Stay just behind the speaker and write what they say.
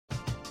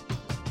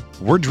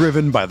We're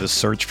driven by the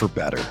search for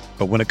better.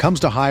 But when it comes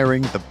to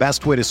hiring, the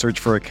best way to search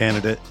for a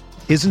candidate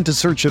isn't to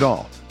search at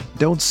all.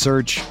 Don't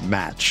search,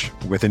 match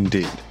with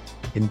Indeed.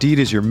 Indeed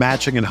is your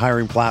matching and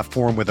hiring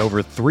platform with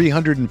over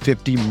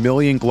 350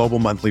 million global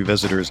monthly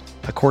visitors,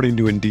 according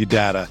to Indeed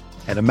data,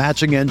 and a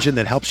matching engine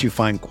that helps you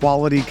find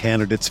quality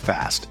candidates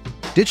fast.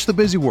 Ditch the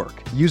busy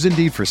work. Use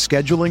Indeed for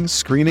scheduling,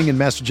 screening, and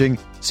messaging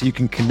so you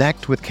can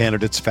connect with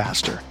candidates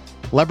faster.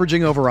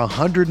 Leveraging over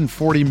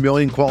 140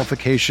 million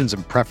qualifications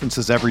and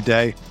preferences every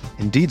day,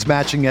 Indeed's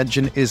matching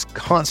engine is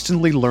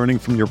constantly learning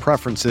from your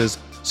preferences,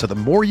 so the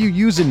more you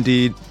use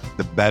Indeed,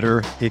 the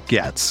better it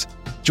gets.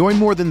 Join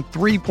more than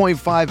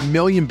 3.5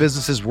 million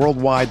businesses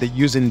worldwide that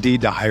use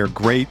Indeed to hire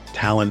great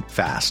talent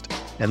fast.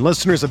 And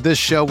listeners of this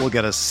show will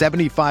get a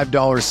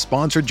 $75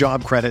 sponsored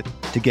job credit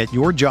to get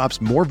your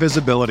jobs more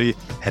visibility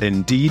at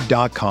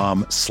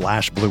Indeed.com/Blue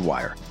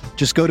Wire.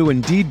 Just go to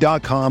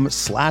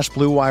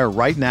Indeed.com/Blue Wire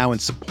right now and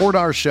support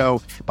our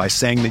show by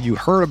saying that you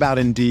heard about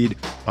Indeed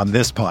on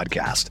this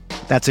podcast.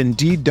 That's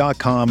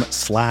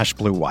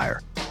Indeed.com/Blue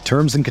Wire.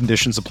 Terms and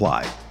conditions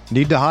apply.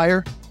 Need to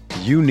hire?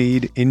 You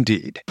need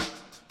Indeed.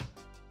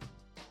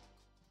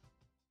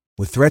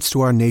 With threats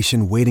to our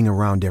nation waiting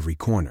around every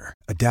corner,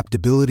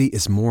 adaptability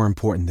is more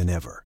important than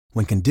ever.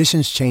 When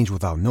conditions change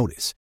without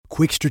notice,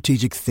 quick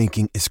strategic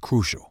thinking is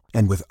crucial.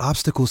 And with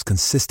obstacles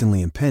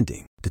consistently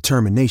impending,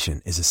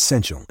 determination is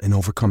essential in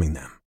overcoming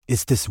them.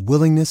 It's this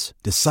willingness,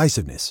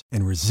 decisiveness,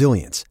 and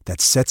resilience that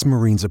sets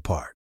Marines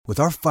apart. With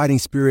our fighting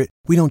spirit,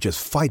 we don't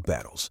just fight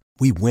battles,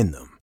 we win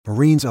them.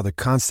 Marines are the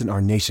constant our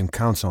nation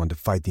counts on to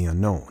fight the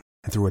unknown.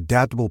 And through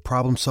adaptable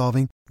problem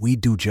solving, we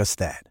do just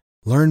that.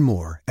 Learn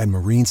more at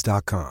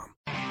marines.com.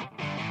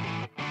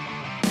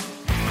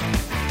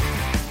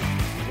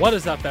 What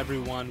is up,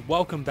 everyone?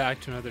 Welcome back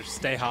to another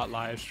Stay Hot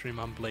live stream.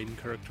 I'm Bladen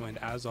Kirk, joined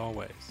as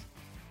always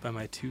by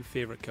my two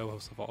favorite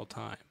co-hosts of all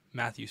time,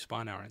 Matthew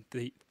Sponauer and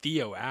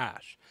Theo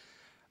Ash.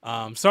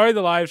 Sorry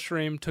the live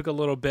stream took a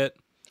little bit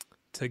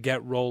to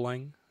get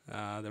rolling.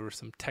 There were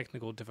some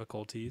technical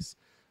difficulties,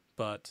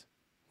 but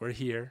we're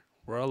here,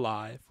 we're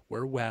alive,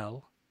 we're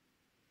well.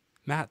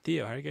 Matt,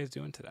 Theo, how are you guys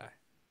doing today?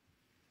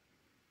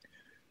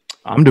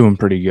 I'm doing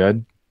pretty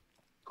good.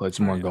 Played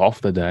some more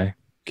golf today.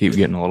 Keep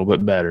getting a little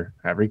bit better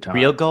every time.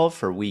 Real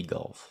golf or Wii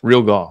golf?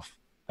 Real golf.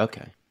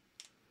 Okay.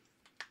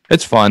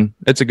 It's fun.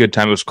 It's a good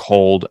time. It was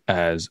cold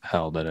as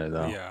hell today,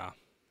 though. Yeah. I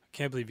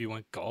can't believe you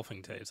went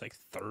golfing today. It's like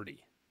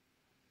 30.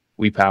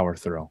 We power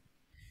through.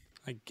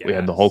 I guess. We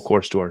had the whole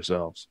course to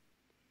ourselves.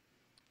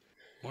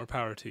 More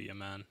power to you,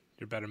 man.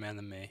 You're a better man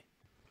than me.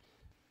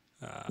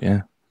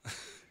 Yeah.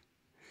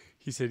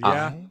 He said,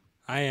 yeah,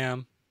 I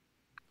am.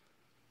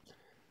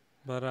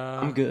 But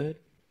I'm good.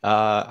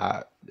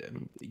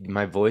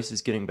 My voice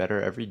is getting better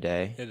every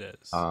day. It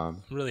is.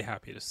 I'm really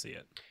happy to see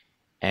it.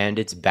 And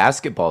it's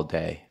basketball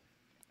day.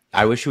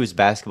 I wish it was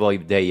basketball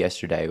day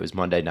yesterday. It was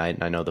Monday night,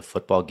 and I know the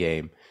football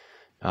game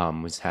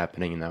was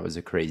happening, and that was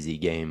a crazy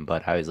game.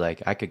 But I was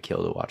like, I could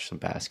kill to watch some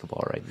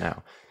basketball right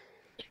now.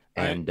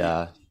 And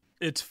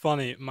it's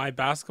funny. My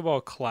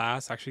basketball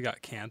class actually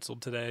got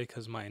canceled today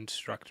because my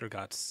instructor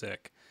got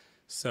sick.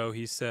 So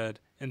he said,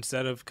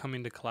 instead of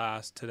coming to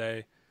class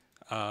today,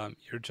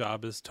 your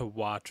job is to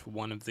watch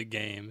one of the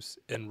games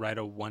and write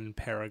a one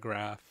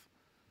paragraph.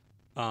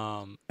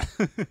 I'll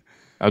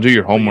do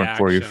your homework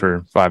for you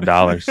for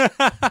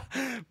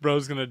 $5.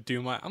 Bro's gonna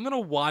I'm gonna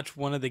watch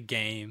one of the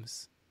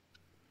games.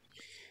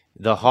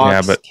 The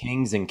Hawks,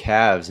 Kings, and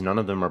Cavs, none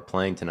of them are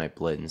playing tonight,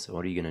 Blitten. So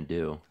what are you gonna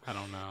do? I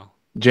don't know.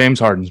 James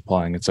Harden's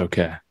playing. It's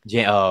okay.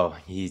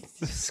 He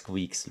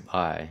squeaks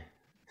by.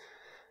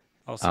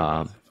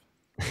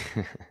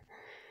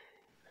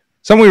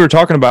 Something we were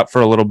talking about for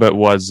a little bit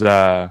was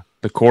the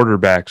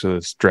quarterbacks of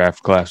this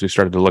draft class. We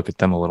started to look at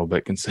them a little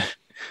bit.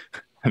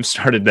 I've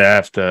started to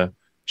have to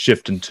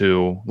shift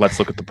into let's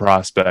look at the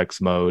prospects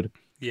mode.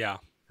 Yeah.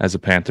 As a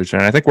Panthers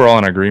fan, I think we're all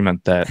in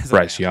agreement that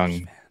Bryce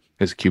Young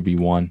is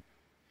QB1,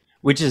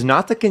 which is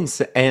not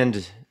the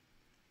and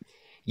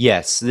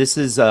yes, this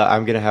is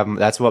I'm gonna have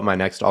that's what my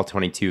next all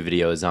 22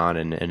 video is on,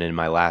 and in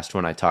my last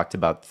one I talked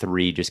about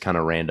three just kind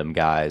of random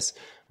guys,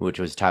 which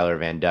was Tyler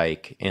Van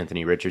Dyke,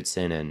 Anthony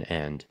Richardson,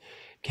 and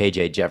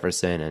KJ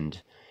Jefferson.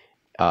 And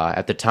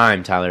at the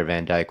time, Tyler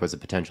Van Dyke was a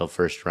potential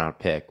first-round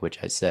pick, which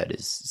I said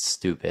is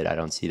stupid. I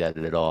don't see that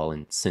at all.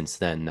 And since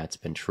then, that's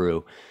been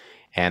true.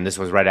 And this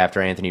was right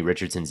after Anthony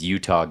Richardson's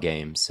Utah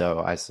game. So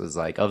I was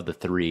like, of the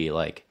three,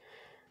 like,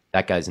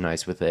 that guy's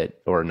nice with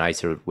it, or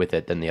nicer with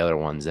it than the other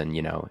ones. And,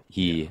 you know,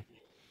 he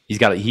has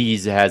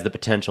the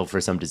potential for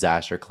some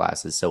disaster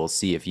classes. So we'll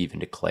see if he even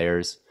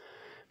declares.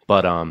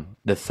 But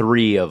the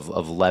three of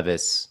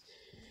Levis,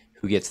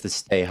 who gets the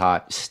Stay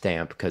Hot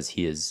stamp because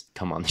he has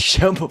come on the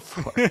show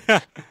before,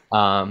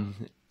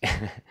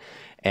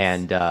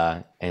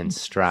 and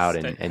Stroud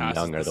and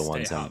Young are the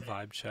ones on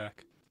vibe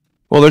check.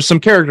 Well, there's some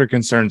character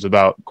concerns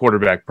about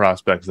quarterback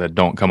prospects that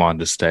don't come on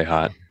to Stay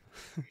Hot.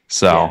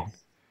 So yeah.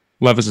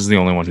 Levis is the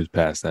only one who's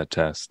passed that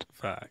test.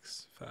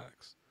 Facts.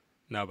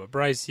 No, but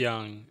Bryce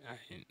Young,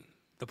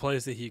 the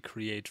plays that he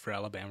creates for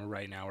Alabama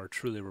right now are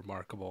truly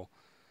remarkable.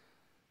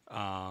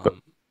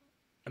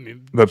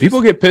 mean, But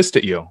people get pissed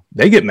at you.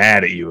 They get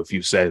mad at you if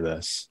you say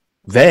this.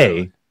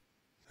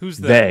 Who's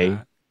they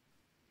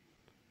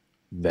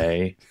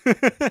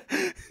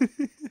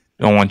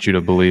don't want you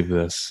to believe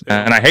this.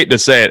 And I hate to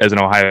say it as an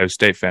Ohio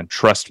State fan.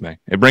 Trust me.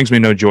 It brings me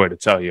no joy to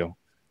tell you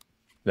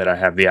that I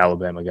have the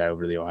Alabama guy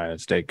over the Ohio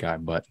State guy,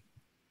 but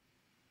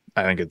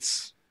I think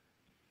it's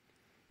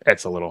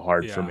a little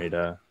hard for me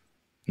to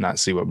not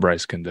see what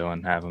Bryce can do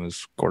and have him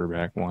as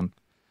quarterback one.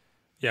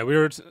 Yeah,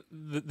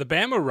 the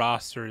Bama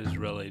roster is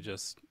really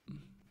just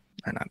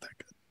they're not that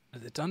good.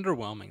 It's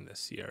underwhelming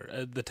this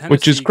year. The Tennessee,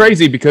 which is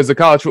crazy because the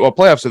college football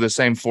playoffs are the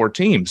same 4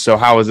 teams. So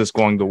how is this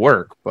going to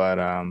work? But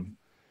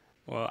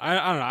well, I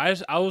don't know. I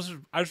just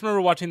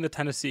remember watching the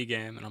Tennessee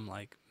game, and I'm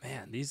like,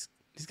 man, these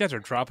guys are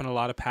dropping a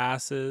lot of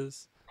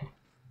passes.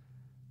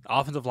 The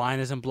offensive line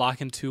isn't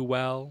blocking too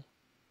well.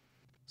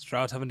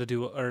 Young's having to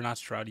do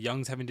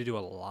a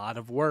lot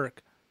of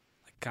work,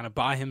 like kind of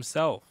by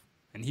himself,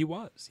 and he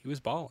was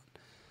balling.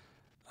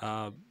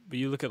 But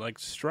you look at like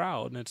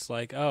Stroud, and it's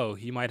like, oh,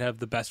 he might have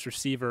the best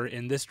receiver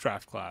in this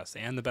draft class,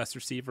 and the best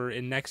receiver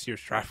in next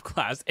year's draft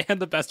class,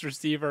 and the best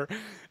receiver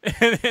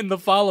in the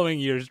following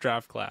year's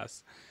draft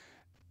class,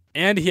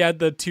 and he had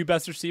the 2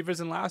 best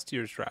receivers in last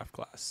year's draft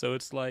class. So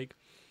it's like,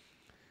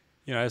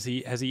 is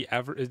he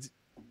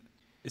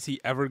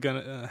ever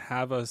gonna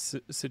have a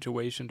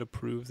situation to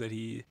prove that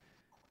he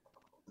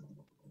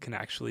can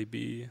actually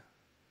be?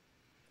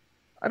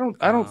 I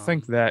don't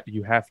think that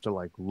you have to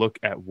like look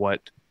at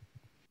what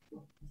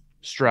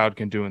Stroud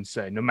can do and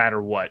say, no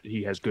matter what,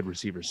 he has good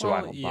receivers, so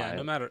I don't buy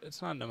it.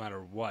 It's not no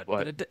matter what,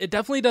 but it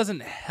definitely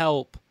doesn't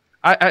help.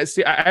 I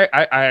see.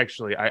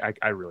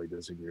 I really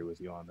disagree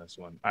with you on this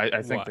one.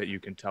 I think that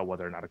you can tell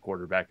whether or not a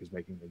quarterback is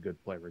making a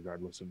good play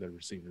regardless of their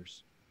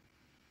receivers.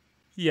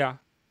 Yeah,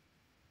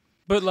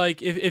 but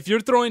like if you're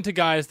throwing to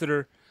guys that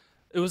are,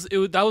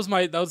 that was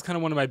kind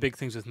of one of my big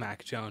things with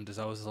Mac Jones is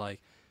I was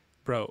like,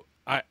 bro,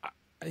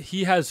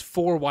 he has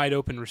 4 wide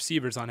open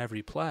receivers on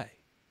every play.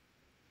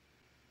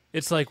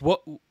 It's like,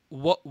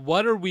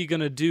 what are we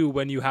gonna do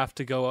when you have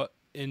to go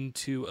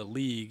into a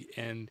league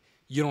and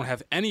you don't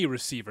have any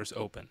receivers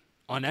open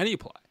on any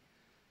play,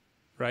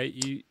 right?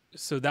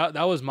 So that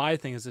was my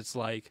thing. Is it's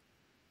like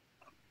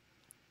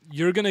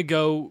you're gonna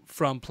go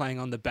from playing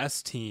on the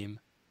best team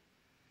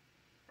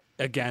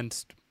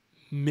against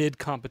mid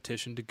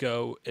competition to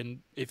go,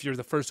 and if you're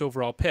the first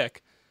overall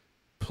pick,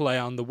 play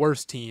on the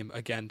worst team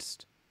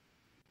against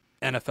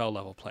NFL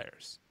level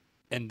players,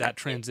 and that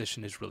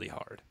transition is really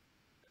hard.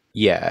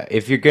 Yeah,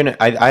 if you're gonna,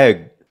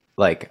 I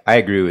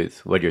agree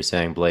with what you're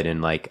saying,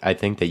 Bladen. Like, I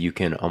think that you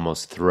can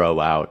almost throw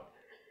out.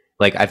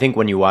 Like, I think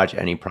when you watch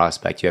any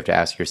prospect, you have to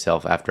ask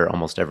yourself after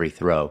almost every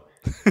throw,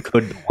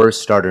 could the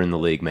worst starter in the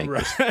league make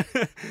this?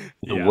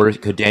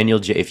 Worst, could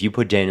if you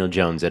put Daniel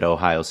Jones at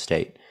Ohio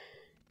State,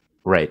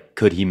 right?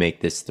 Could he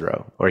make this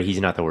throw? Or he's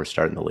not the worst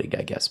starter in the league,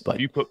 I guess. But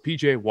if you put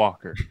PJ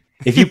Walker,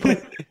 if you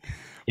put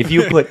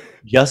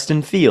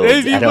Justin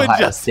Fields at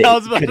Ohio State,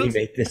 could he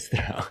make this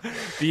throw?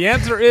 The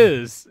answer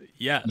is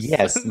yes.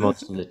 Yes,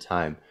 most of the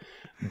time.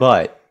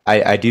 But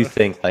I do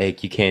think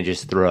like you can't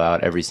just throw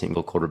out every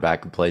single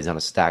quarterback who plays on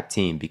a stacked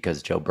team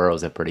because Joe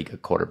Burrow's a pretty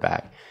good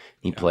quarterback.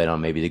 He played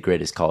on maybe the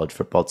greatest college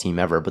football team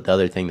ever. But the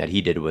other thing that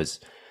he did was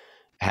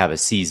have a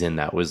season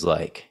that was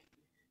like,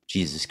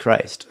 Jesus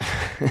Christ.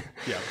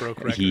 Yeah, broke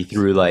records. He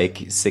threw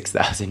like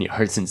 6,000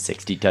 yards and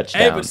 60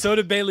 touchdowns. Hey, but so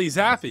did Bailey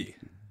Zappi.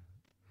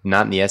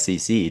 Not in the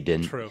SEC,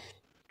 didn't. True.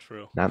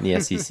 Not in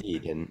the SEC,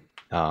 didn't.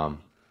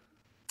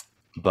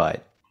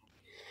 But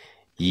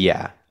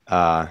yeah,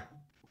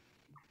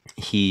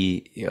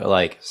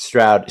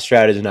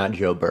 Stroud is not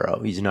Joe Burrow.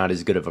 He's not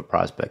as good of a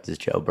prospect as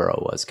Joe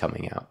Burrow was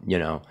coming out,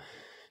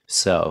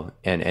 So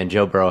and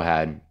Joe Burrow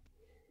had,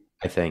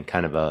 I think,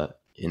 kind of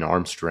an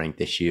arm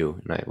strength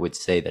issue, and I would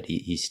say that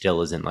he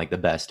still isn't like the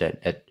best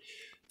at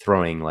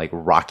throwing like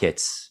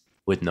rockets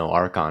with no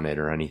arc on it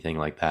or anything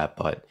like that,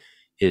 but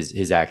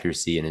his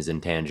accuracy and his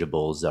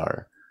intangibles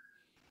are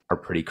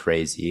pretty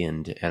crazy,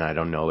 and I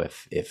don't know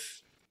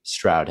if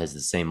Stroud has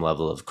the same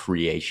level of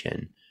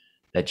creation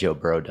that Joe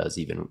Burrow does,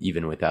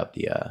 even without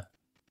the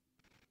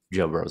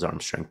Joe Burrow's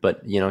arm strength.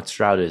 But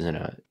Stroud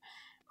isn't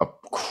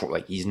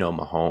like he's no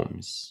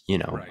Mahomes,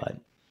 right.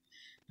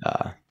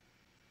 But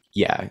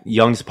yeah,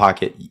 Young's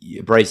pocket,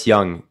 Bryce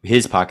Young,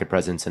 his pocket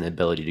presence and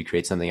ability to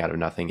create something out of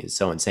nothing is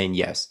so insane.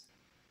 Yes,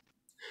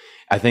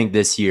 I think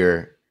this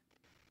year.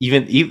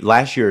 Even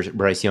last year,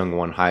 Bryce Young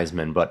won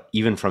Heisman, but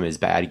even from his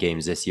bad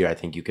games this year, I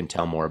think you can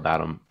tell more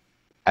about him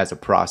as a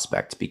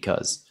prospect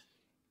because,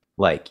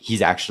 like,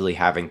 he's actually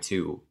having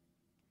to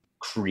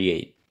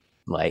create,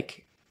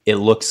 like, it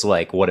looks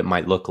like what it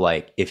might look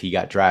like if he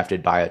got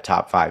drafted by a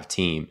top 5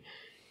 team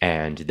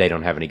and they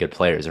don't have any good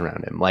players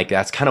around him. Like,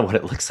 that's kind of what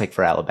it looks like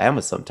for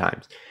Alabama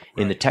sometimes.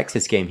 Right. In the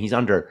Texas game,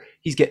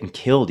 he's getting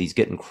killed, he's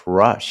getting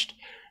crushed,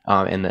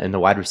 and the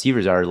wide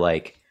receivers are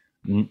like,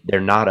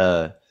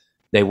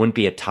 they wouldn't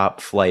be a top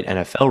flight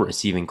NFL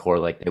receiving core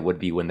like they would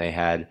be when they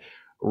had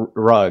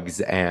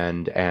Ruggs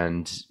and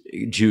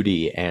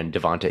Judy and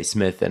Devontae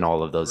Smith and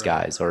all of those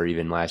guys, or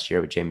even last year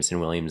with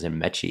Jameson Williams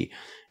and Mechie.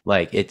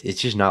 Like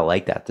it's just not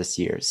like that this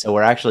year. So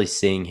we're actually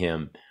seeing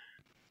him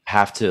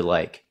have to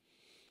like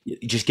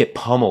just get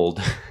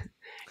pummeled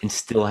and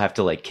still have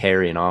to like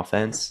carry an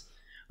offense,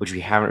 which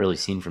we haven't really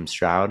seen from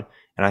Stroud.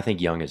 And I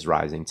think Young is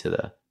rising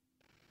to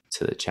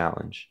the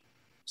challenge.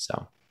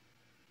 So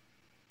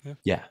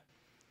yeah.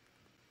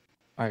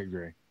 I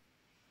agree.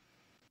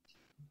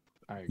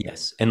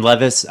 Yes. And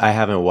Levis, I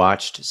haven't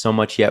watched so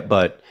much yet,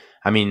 but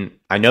I mean,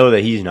 I know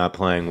that he's not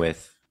playing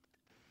with,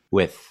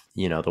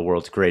 you know, the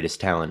world's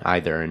greatest talent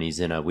either. And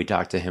we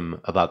talked to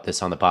him about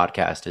this on the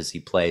podcast, as he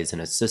plays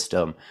in a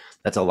system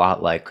that's a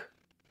lot like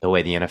the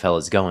way the NFL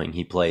is going.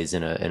 He plays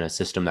in a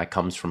system that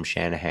comes from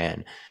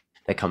Shanahan,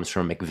 that comes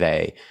from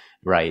McVay,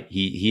 right?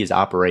 He is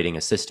operating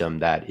a system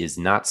that is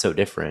not so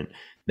different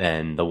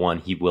than the one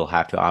he will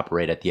have to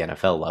operate at the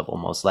NFL level,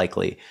 most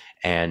likely.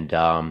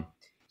 And,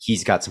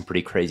 he's got some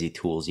pretty crazy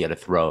tools he had to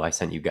throw. I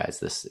sent you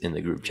guys this in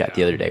the group chat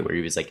the other day where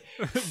he was like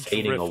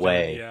fading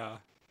away. Yeah.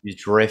 He was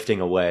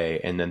drifting away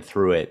and then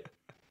threw it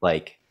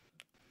like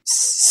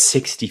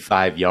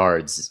 65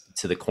 yards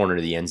to the corner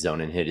of the end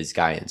zone and hit his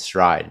guy in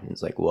stride. And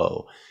it's like,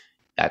 whoa,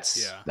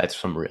 that's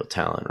some real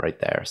talent right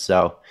there.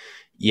 So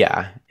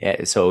yeah.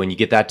 So when you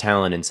get that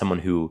talent and someone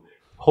who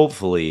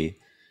hopefully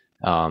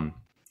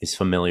is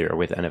familiar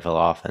with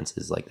NFL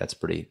offenses, like that's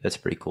pretty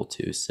cool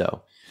too.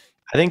 So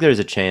I think there's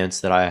a chance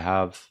that I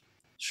have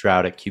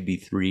Stroud at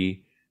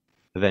QB3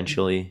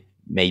 eventually.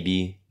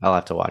 Maybe I'll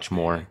have to watch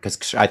more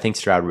because I think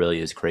Stroud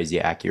really is crazy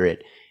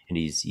accurate, and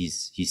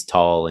he's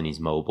tall and he's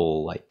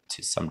mobile, like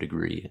to some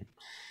degree.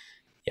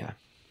 Yeah.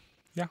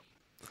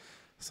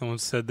 Someone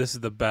said this is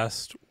the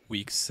best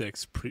Week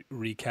 6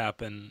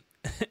 recap and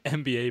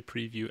NBA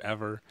preview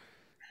ever,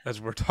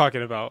 as we're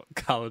talking about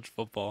college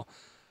football.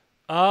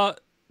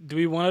 Do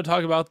we want to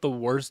talk about the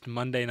worst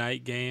Monday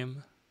night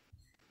game?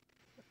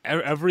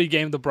 Every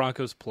game the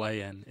Broncos play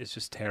in is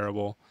just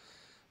terrible.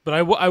 But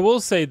I will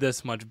say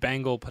this much.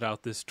 Bengal put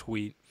out this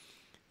tweet.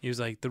 He was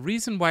like, the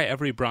reason why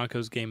every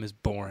Broncos game is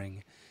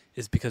boring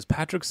is because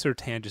Patrick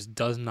Surtain just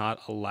does not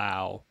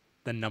allow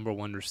the number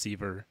one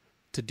receiver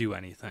to do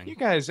anything. You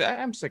guys,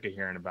 I'm sick of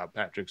hearing about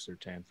Patrick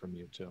Surtain from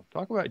you too.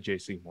 Talk about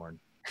J.C. Horn.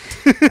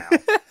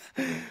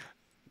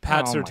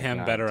 Pat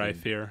Surtain better, dude. I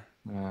fear.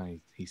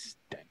 He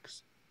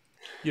stinks.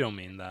 You don't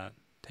mean that.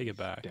 Take it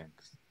back.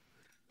 Stinks.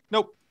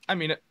 Nope. I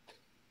mean it.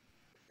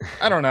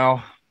 I don't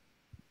know.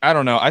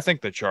 I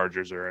think the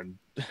Chargers are in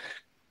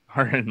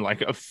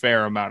like a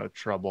fair amount of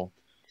trouble.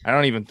 I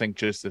don't even think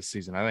just this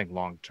season. I think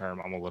long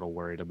term, I'm a little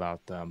worried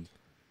about them.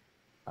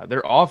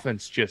 Their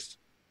offense just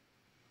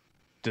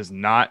does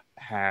not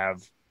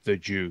have the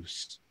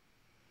juice.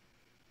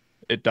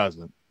 It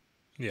doesn't.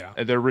 Yeah.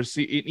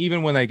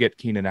 Even when they get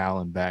Keenan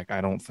Allen back,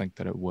 I don't think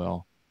that it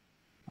will.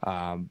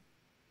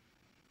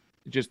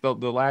 Just the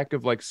lack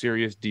of like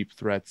serious deep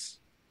threats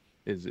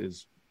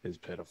is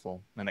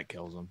pitiful, and it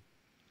kills them.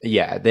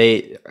 Yeah,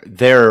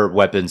 their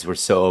weapons were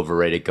so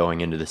overrated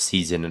going into the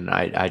season, and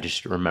I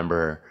just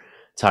remember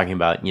talking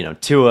about, you know,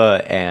 Tua,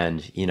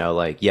 and, you know,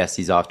 like, yes,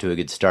 he's off to a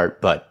good start,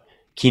 but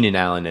Keenan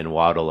Allen and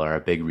Waddle are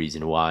a big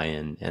reason why,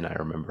 and I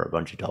remember a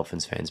bunch of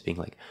Dolphins fans being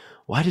like,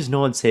 why does no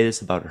one say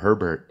this about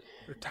Herbert?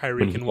 Or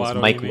Tyreek and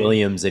Waddle, Mike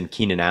Williams and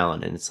Keenan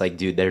Allen, and it's like,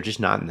 dude, they're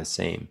just not in the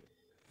same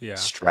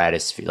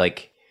stratosphere.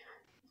 Like,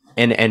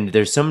 and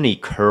there's so many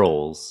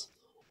curls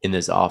in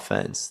this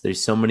offense.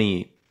 There's so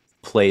many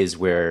plays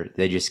where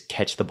they just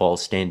catch the ball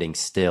standing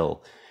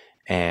still,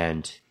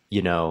 and,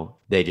 you know,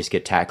 they just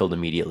get tackled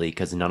immediately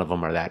because none of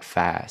them are that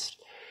fast.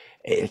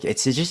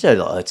 It's just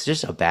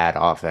a bad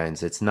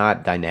offense. It's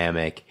not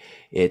dynamic.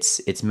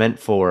 It's meant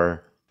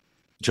for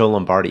Joe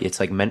Lombardi. It's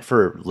like meant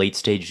for late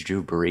stage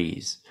Drew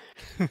Brees,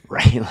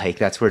 right? Like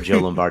that's where Joe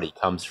Lombardi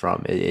comes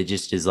from. It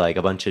just is like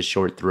a bunch of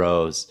short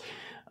throws,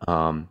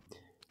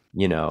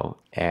 you know,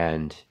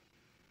 and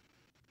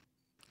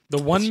the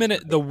 1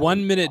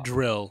 minute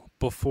drill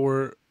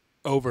before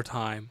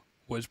overtime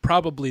was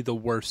probably the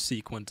worst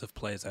sequence of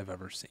plays I've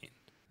ever seen.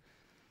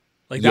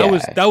 Like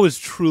that was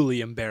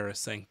truly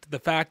embarrassing. The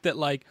fact that,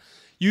 like,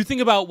 you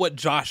think about what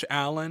Josh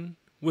Allen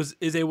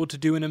is able to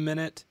do in a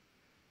minute,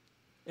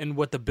 and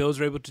what the Bills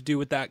are able to do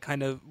with that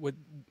kind of with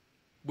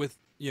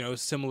you know,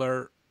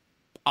 similar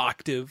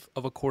octave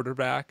of a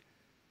quarterback,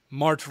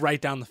 march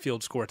right down the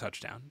field, score a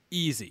touchdown,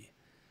 easy.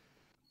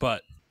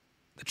 But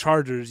the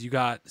Chargers, you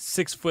got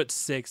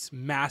 6'6",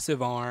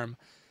 massive arm,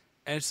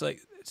 and it's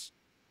like it's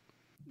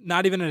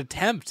not even an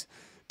attempt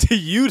to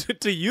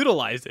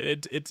utilize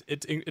it.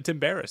 It's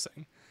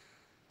embarrassing.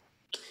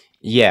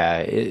 Yeah,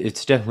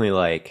 it's definitely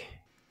like,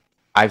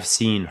 I've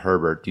seen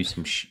Herbert do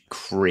some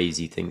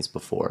crazy things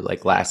before.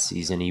 Like last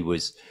season, he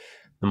was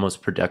the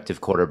most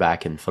productive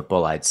quarterback in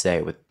football, I'd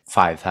say, with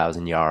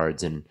 5,000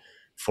 yards and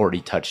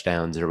 40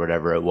 touchdowns or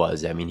whatever it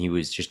was. I mean, he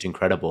was just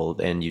incredible.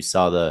 And you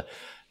saw the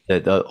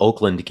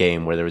Oakland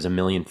game where there was 1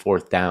 million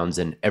fourth downs,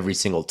 and every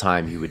single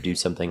time he would do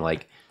something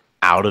like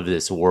out of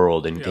this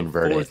world and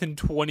convert 4th it. and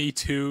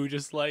 22,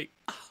 just like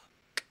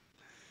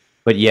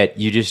But yet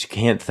you just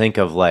can't think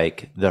of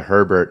like the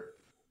Herbert.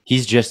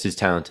 He's just as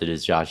talented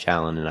as Josh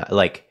Allen, and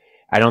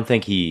I don't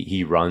think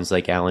he runs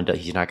like Allen does.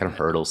 He's not going to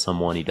hurdle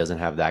someone. He doesn't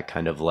have that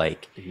kind of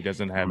like He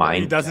doesn't have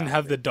mind. He doesn't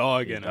have the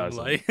dog in him.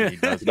 doesn't. Like He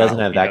does He doesn't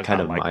not- have he that does kind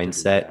not of like to do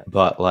mindset. that.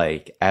 But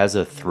like as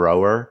a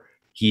thrower,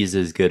 he's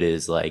as good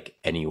as like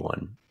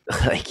anyone.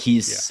 Like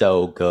he's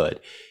so good.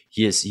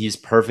 He's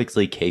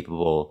perfectly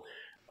capable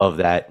of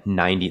that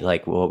 90,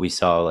 like what we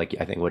saw, like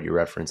I think what you're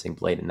referencing,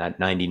 Blade, in that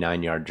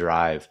 99-yard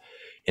drive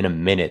in a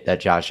minute that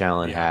Josh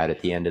Allen had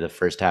at the end of the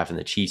first half in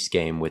the Chiefs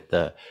game with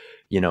the,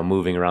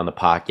 moving around the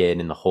pocket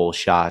and the whole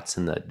shots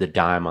and the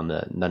dime on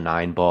the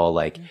 9 ball.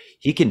 Like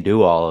he can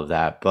do all of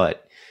that,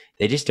 but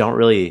they just don't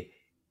really,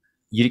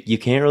 you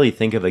can't really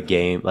think of a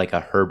game like a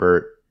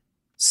Herbert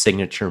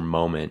signature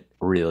moment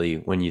really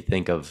when you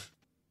think of,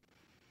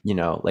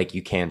 like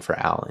you can for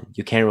Allen.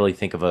 You can't really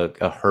think of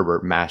a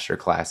Herbert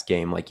masterclass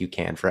game like you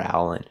can for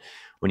Allen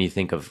when you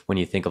think of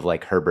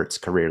like Herbert's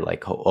career.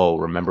 Like, oh,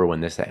 remember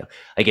when this,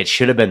 like it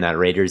should have been that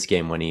Raiders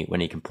game when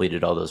he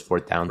completed all those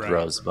 4th down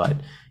throws, but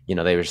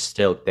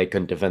they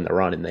couldn't defend the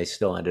run and they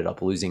still ended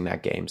up losing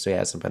that game. So he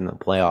hasn't been in the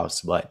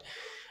playoffs, but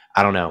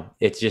I don't know.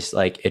 It's just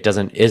like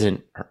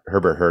isn't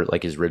Herbert hurt?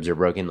 Like his ribs are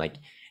broken? Like,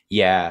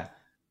 yeah,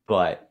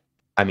 but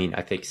I mean,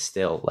 I think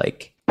still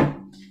like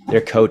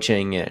their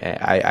coaching.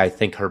 I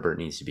think Herbert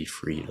needs to be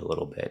freed a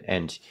little bit,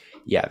 and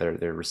yeah,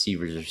 their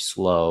receivers are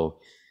slow.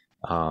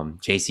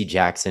 J.C.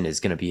 Jackson is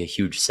going to be a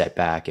huge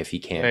setback if he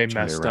can't They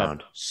turn it messed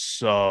around. up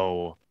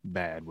so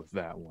bad with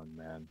that one,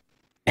 man.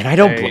 And I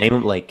don't blame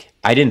him. Like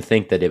I didn't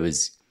think that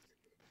was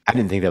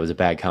a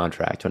bad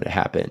contract when it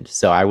happened.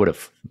 So I would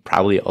have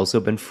probably also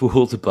been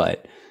fooled,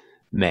 but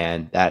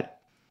man, that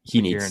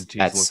he needs Guarantees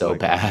that's look so like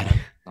bad.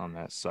 on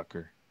that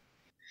sucker.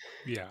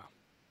 yeah.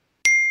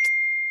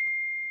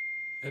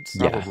 It's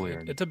Probably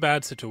it's a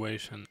bad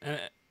situation. And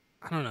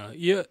I don't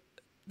know.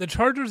 The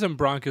Chargers and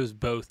Broncos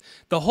both,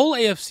 the whole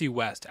AFC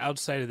West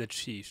outside of the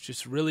Chiefs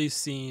just really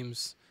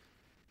seems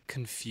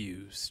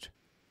confused.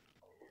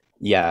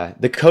 Yeah,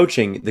 the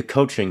coaching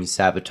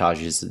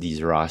sabotages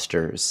these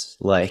rosters.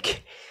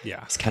 Like,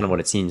 Yeah. it's kind of what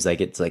it seems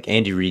like. It's like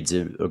Andy Reid's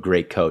a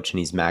great coach and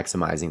he's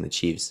maximizing the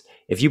Chiefs.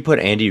 If you put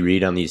Andy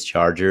Reid on these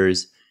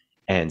Chargers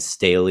and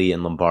Staley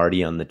and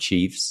Lombardi on the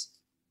Chiefs,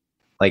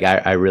 like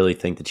I really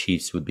think the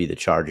Chiefs would be the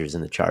Chargers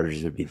and the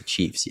Chargers would be the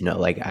Chiefs.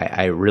 Like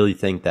I really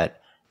think that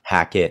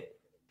Hackett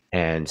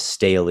and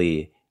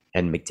Staley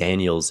and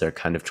McDaniels are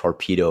kind of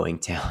torpedoing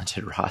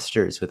talented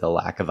rosters with a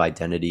lack of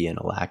identity and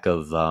a lack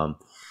of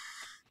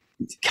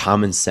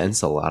common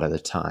sense a lot of the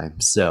time.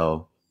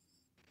 So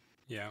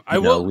Yeah.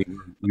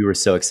 we were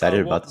so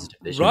excited about this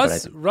division. but I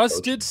think Russ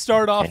did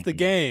start off the tanking.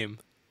 game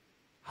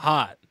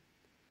hot.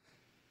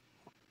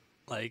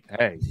 Like,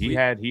 Hey,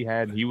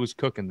 he was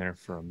cooking there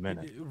for a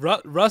minute.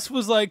 Russ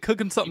was like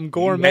cooking something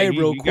gourmet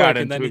real quick, got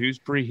and then he was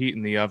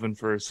preheating the oven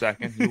for a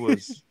second. He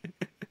was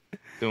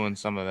doing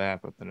some of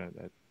that, but then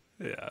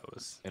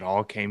it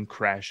all came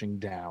crashing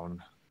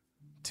down.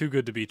 too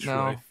good to be true.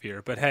 No. I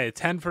fear, but hey,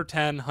 10 for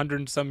 10, 100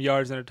 and some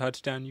yards and a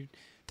touchdown. You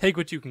take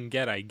what you can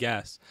get, I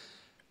guess.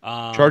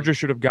 Chargers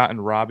should have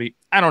gotten Robbie.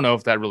 I don't know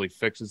if that really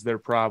fixes their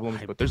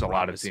problems, I but there's a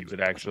lot of promise teams you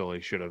that it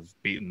actually should have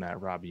beaten that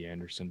Robbie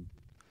Anderson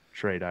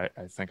trade. I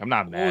think I'm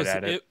not What mad was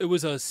at it. It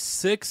was a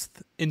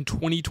 6th in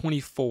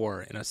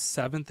 2024 and a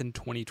 7th in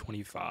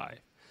 2025.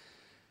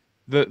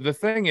 The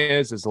thing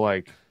is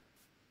like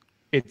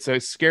it's a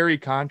scary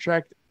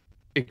contract,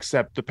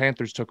 except the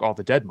Panthers took all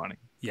the dead money.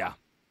 Yeah.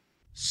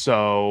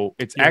 So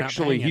it's You're not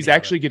actually paying he's any of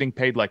actually it. getting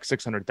paid like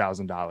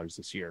 $600,000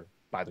 this year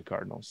by the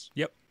Cardinals.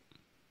 Yep.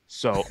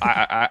 So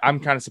I'm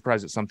kind of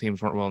surprised that some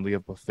teams weren't willing to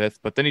give up a 5th,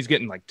 but then he's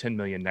getting like $10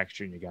 million next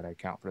year, and you got to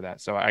account for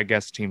that. So I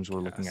guess teams were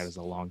looking at it as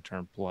a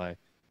long-term play.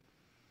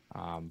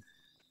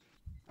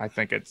 I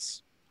think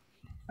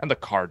and the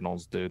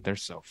Cardinals, dude, they're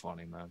so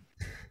funny, man.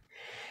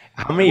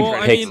 How many Well,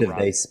 I picks mean, have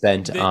they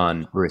spent they-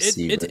 on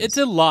receivers? It's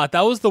a lot.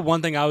 That was the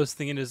one thing I was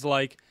thinking is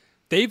like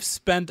they've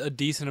spent a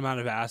decent amount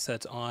of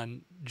assets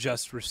on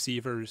just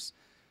receivers.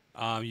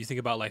 You think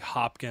about like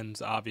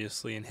Hopkins,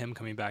 obviously, and him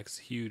coming back is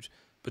huge.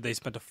 But they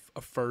spent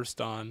a first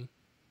on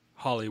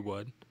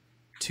Hollywood.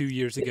 2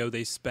 years ago,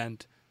 they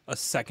spent a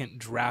second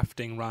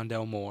drafting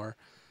Rondell Moore.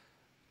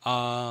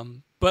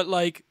 But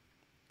like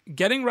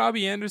getting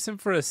Robbie Anderson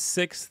for a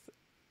 6th,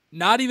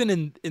 not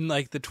even in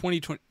like the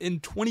 2020 in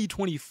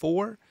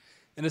 2024,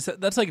 and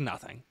that's like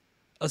nothing.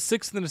 A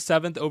 6th and a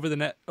 7th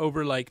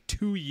over like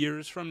 2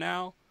 years from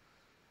now.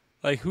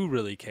 Like who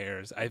really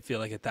cares? I feel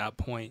like at that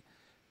point.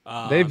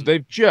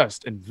 They've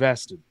just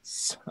invested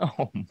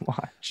so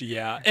much.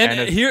 Yeah,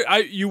 and here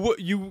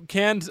you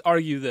can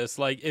argue this.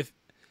 Like if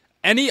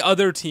any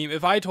other team,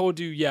 if I told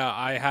you, yeah,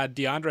 I had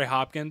DeAndre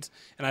Hopkins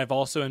and I've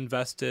also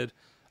invested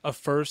a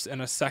first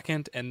and a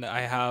second, and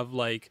I have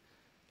like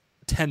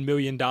 $10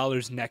 million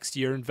next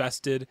year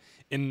invested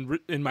in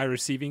my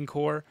receiving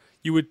core,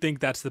 you would think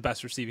that's the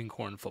best receiving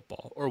core in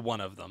football, or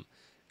one of them.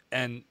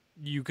 And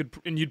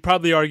you'd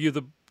probably argue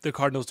the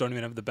Cardinals don't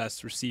even have the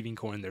best receiving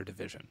core in their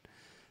division.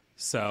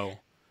 So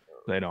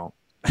They don't.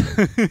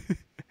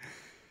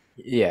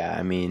 Yeah,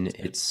 I mean,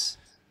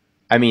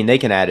 they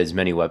can add as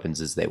many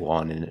weapons as they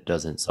want, and it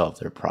doesn't solve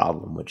their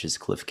problem, which is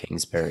Cliff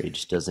Kingsbury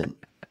just doesn't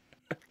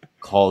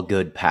call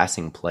good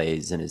passing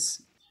plays, and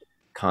his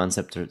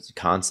concepts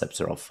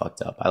are all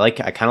fucked up. I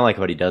kind of like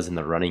what he does in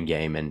the running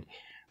game, and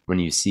when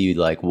you see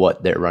like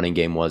what their running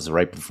game was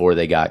right before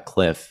they got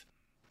Cliff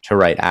to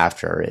right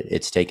after,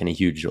 it's taken a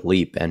huge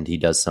leap, and he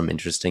does some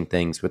interesting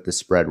things with the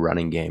spread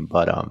running game.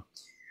 But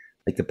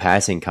like the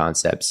passing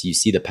concepts, you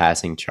see the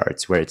passing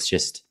charts where it's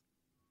just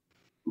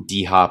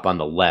D-Hop on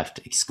the left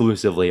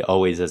exclusively,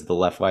 always as the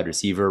left wide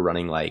receiver,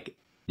 running like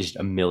just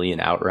a million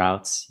out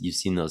routes. You've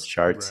seen those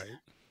charts. Right.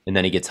 And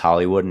then he gets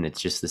Hollywood, and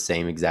it's just the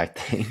same exact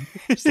thing.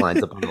 Just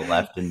lines up on the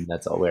left, and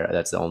that's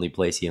the only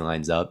place he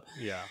lines up.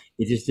 Yeah.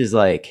 It just is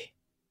like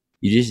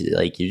you're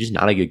just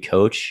not a good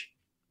coach.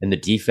 And the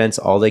defense,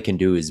 all they can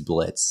do is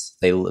blitz.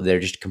 They're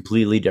just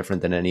completely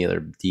different than any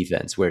other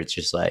defense, where it's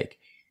just like,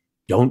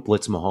 don't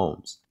blitz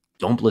Mahomes,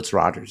 don't blitz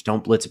Rodgers,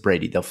 don't blitz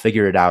Brady. They'll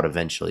figure it out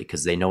eventually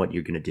because they know what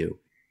you're gonna do.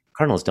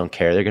 Cardinals don't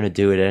care. They're gonna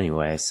do it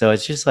anyway. So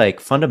it's just like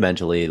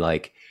fundamentally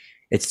like.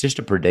 It's just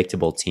a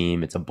predictable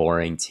team. It's a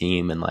boring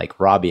team. And like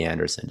Robbie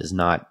Anderson does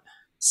not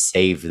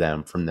save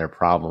them from their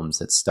problems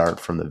that start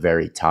from the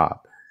very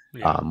top,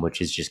 which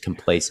is just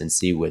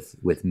complacency with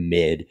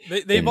mid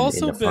they've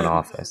also in the front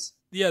office.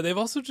 Yeah, they've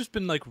also just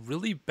been like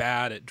really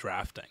bad at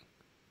drafting.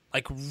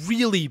 Like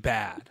really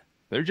bad.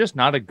 They're just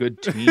not a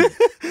good team.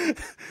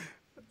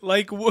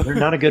 Like they're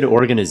not a good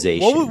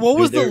organization. What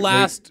was the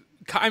last?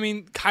 I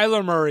mean,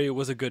 Kyler Murray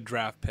was a good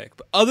draft pick,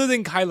 but other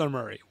than Kyler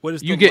Murray, what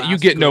is you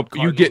get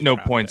no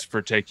points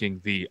for taking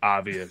the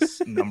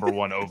obvious number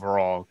one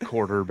overall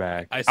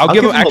quarterback. I'll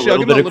give him a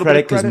little bit of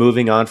credit because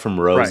moving on from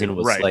Rosen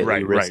was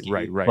slightly risky.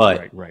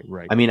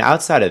 Right. I mean,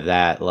 outside of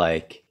that,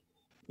 like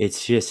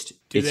it's just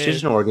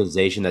an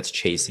organization that's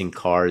chasing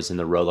cars in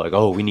the road. Like,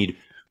 oh, we need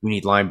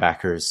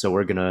linebackers, so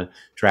we're gonna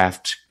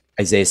draft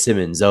Isaiah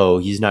Simmons. Oh,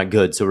 he's not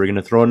good, so we're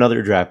gonna throw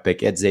another draft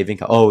pick at Zaven.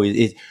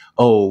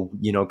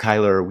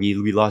 Kyler,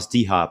 we lost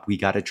D-Hop. We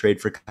got to trade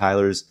for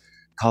Kyler's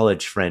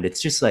college friend.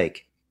 It's just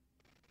like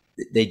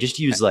they just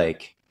use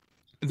like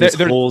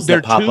holes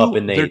that pop up,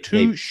 and they're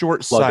too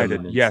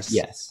short-sighted.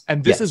 Yes.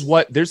 And this is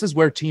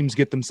where teams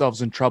get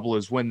themselves in trouble,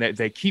 is when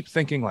they keep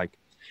thinking like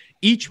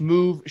each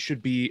move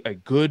should be a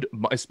good,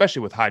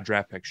 especially with high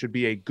draft picks, should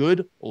be a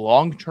good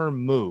long-term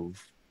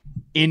move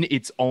in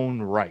its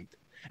own right.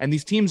 And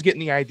these teams get in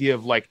the idea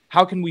of like,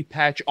 how can we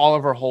patch all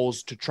of our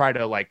holes to try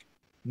to like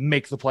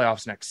make the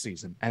playoffs next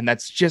season? And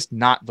that's just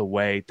not the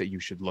way that you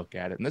should look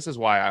at it. And this is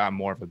why I'm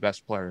more of a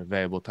best player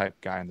available type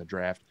guy in the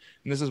draft.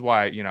 And this is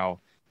why,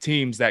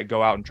 teams that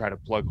go out and try to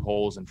plug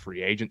holes in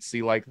free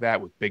agency like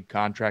that with big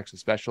contracts,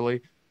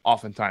 especially,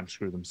 oftentimes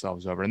screw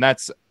themselves over. And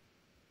that's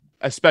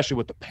especially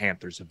what the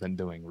Panthers have been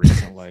doing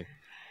recently.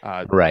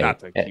 Right. Not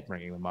to keep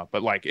bringing them up,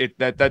 but like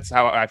that's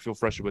how I feel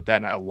frustrated with that.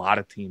 And a lot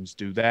of teams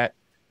do that.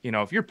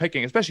 If you're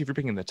picking, especially if you're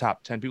picking the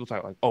top 10, people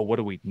talk like, oh, what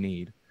do we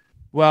need?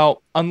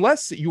 Well,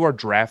 unless you are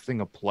drafting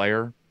a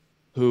player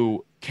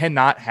who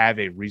cannot have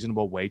a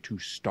reasonable way to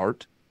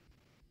start,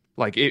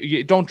 like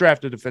don't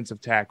draft a defensive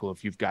tackle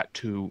if you've got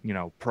two,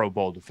 Pro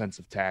Bowl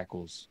defensive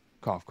tackles.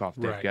 Cough, cough,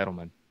 Dave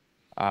Gettleman.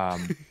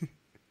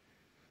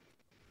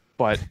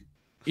 But,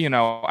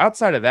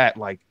 outside of that,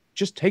 like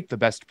just take the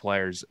best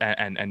players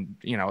and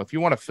if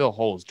you want to fill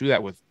holes, do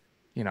that with,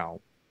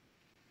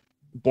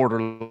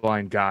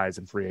 borderline guys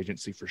in free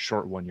agency for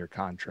short 1-year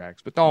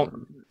contracts. But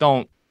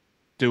don't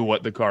do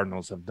what the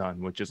Cardinals have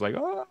done, which is like,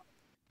 oh.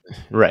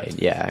 Right.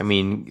 Yeah. I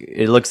mean,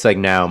 it looks like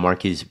now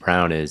Marquise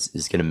Brown is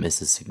going to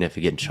miss a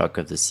significant chunk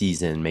of the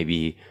season,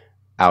 maybe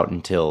out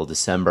until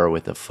December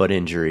with a foot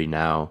injury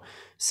now,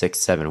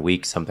 6-7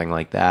 weeks, something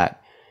like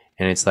that.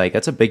 And it's like,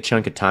 that's a big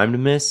chunk of time to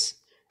miss.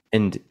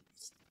 And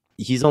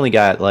he's only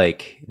got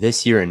like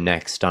this year and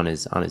next on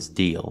his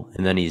deal.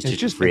 And then he's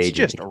just free agent.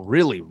 It's just a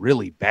really,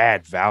 really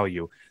bad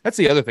value. That's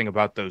the other thing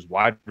about those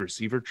wide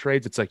receiver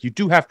trades. It's like, you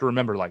do have to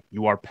remember, like,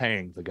 you are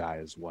paying the guy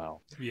as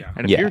well. Yeah.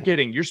 And if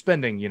you're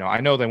spending,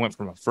 I know they went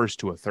from a first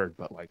to a third,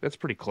 but like, that's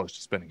pretty close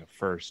to spending a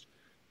first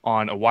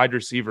on a wide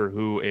receiver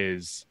who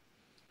is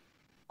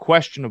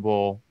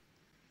questionable,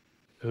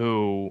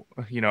 who,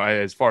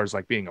 as far as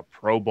like being a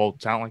Pro Bowl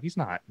talent, like he's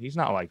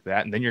not like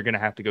that. And then you're going to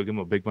have to go give him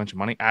a big bunch of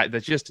money.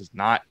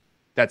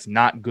 That's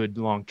not good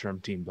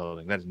long-term team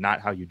building. That is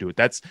not how you do it.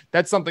 That's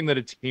something that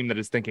a team that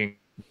is thinking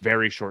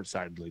very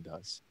short-sightedly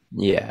does.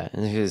 Yeah.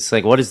 It's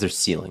like, what is their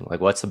ceiling? Like,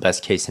 what's the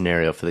best case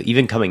scenario for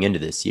even coming into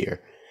this year?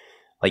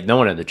 Like, no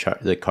one had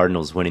the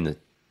Cardinals winning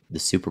the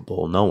Super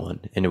Bowl. No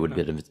one. And it would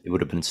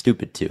have been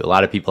stupid too. A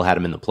lot of people had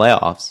them in the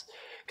playoffs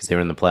because they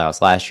were in the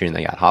playoffs last year and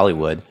they got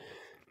Hollywood.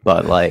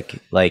 But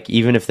like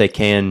even if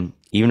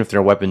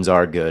their weapons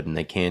are good and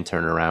they can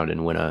turn around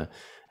and win a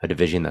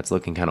division that's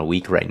looking kind of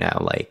weak right now,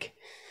 like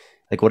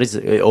what is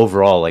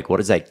overall, like what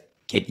does that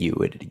get you?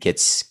 It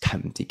gets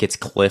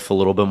Cliff a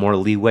little bit more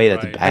leeway.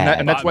 That's bad.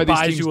 And that's why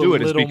these teams do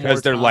it, is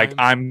because they're like,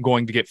 I'm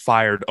going to get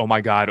fired. Oh my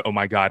God,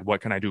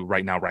 what can I do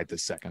right now, right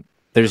this second?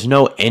 There's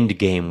no end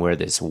game where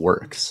this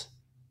works.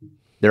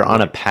 They're on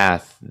a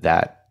path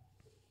that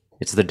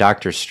It's the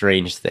Doctor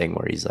Strange thing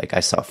where he's like,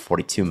 I saw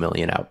 42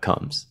 million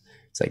outcomes.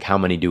 It's like, how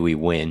many do we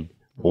win?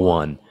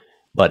 One.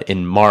 But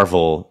in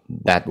Marvel,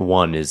 that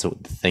one is the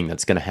thing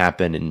that's going to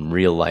happen. In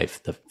real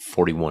life, the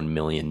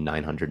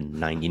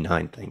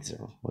 41,999 things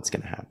are what's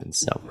going to happen.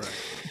 So,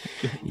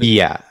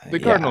 The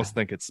Cardinals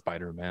think it's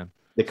Spider-Man.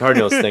 The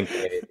Cardinals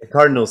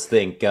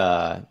think,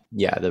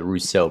 the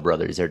Russo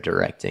brothers are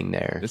directing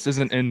there. This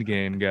isn't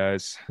Endgame,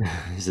 guys.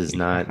 This is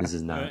not.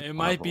 It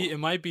might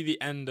be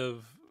the end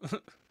of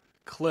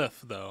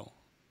Cliff, though.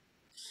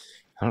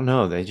 I don't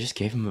know. They just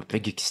gave him a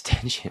big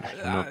extension. I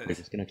don't know if they're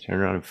just going to turn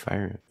around and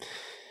fire him.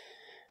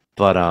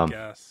 But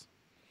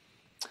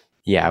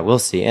yeah, we'll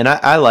see. And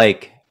I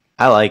like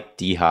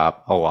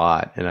D-Hop a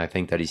lot, and I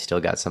think that he's still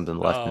got something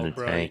left in the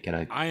tank.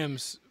 And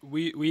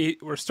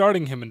we're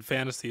starting him in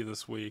fantasy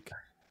this week.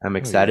 I'm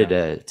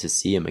excited to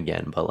see him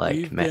again. But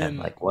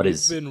what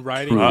is? We've been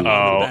riding him on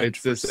the bench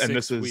for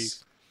 6 weeks.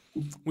 Is...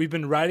 We've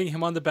been riding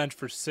him on the bench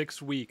for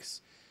 6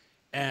 weeks,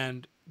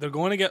 and they're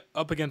going to get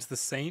up against the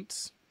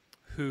Saints,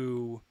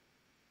 who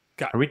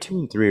got. Are we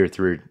 2-3 or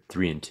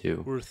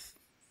 3-2? We're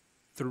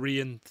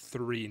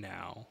 3-3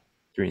 now.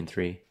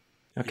 3-3.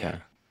 Okay. Yeah.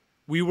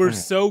 We were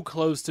so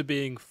close to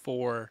being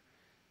 4-2,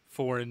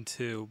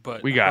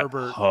 but we got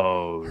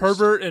hosed.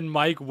 Herbert and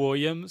Mike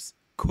Williams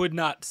could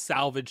not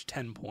salvage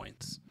 10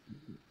 points.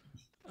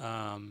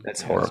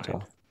 That's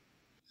horrible.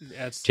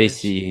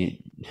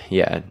 JC,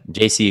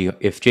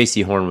 if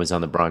JC Horn was on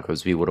the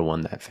Broncos, we would have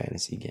won that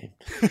fantasy game.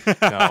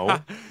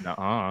 No.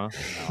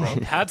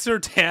 Pat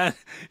Surtain,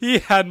 he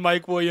had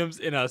Mike Williams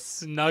in a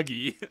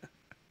snuggie.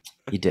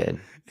 He did.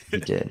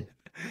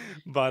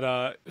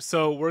 But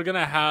so we're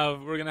gonna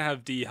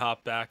have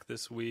D-Hop back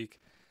this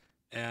week,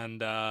 and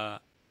they're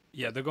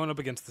going up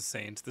against the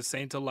Saints. The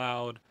Saints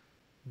allowed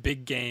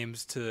big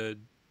games to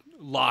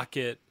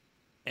Lockett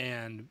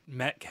and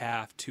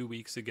Metcalf 2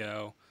 weeks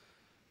ago.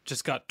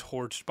 Just got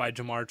torched by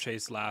Jamar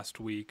Chase last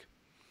week.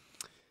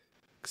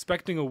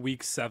 Expecting a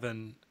Week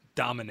 7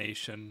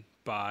 domination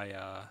by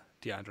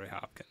DeAndre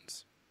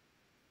Hopkins.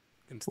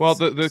 Well,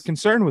 the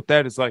concern with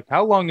that is, like,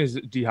 how long is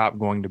D-Hop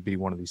going to be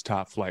one of these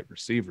top flight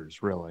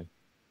receivers, really?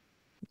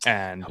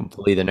 And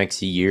hopefully the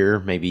next year,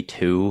 maybe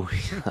 2.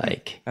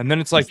 And then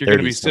it's like you're going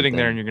to be sitting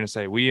there and you're going to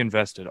say, we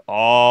invested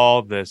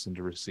all this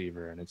into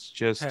receiver, and it's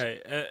just...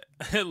 Hey,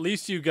 at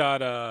least you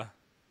got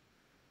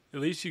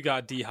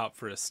D-Hop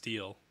for a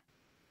steal.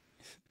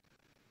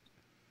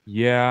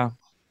 Yeah.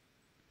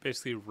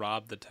 Basically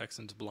robbed the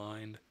Texans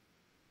blind.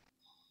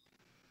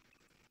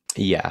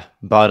 Yeah,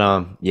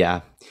 but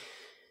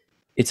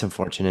it's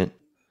unfortunate.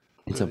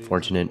 It's really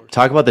unfortunate.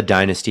 Talk about the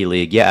Dynasty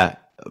League. Yeah,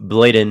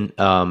 Bladen,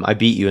 I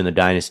beat you in the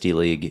Dynasty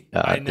League.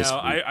 I know.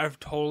 I've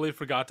totally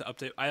forgot to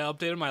update. I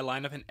updated my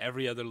lineup in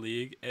every other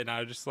league, and I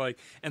was just like,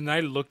 and then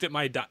I looked at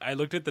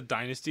the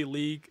Dynasty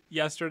League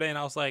yesterday, and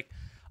I was like,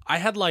 I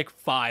had like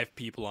 5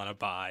 people on a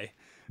bye.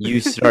 You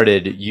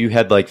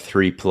had like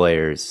 3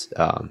 players.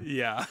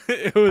 Yeah,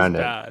 it was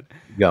bad.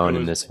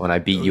 In this one, I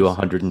beat you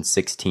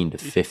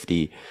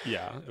 116-50.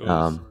 Yeah, it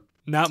was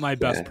not my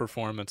best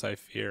performance, I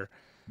fear.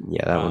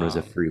 Yeah, that one was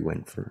a free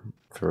win for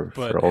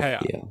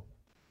Theo.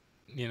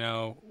 You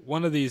know,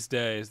 one of these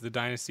days, the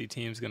Dynasty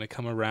team's going to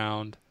come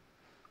around,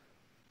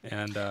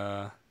 and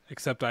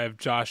except I have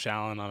Josh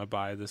Allen on a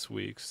bye this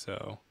week,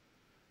 so...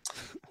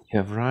 You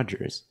have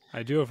Rodgers.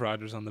 I do have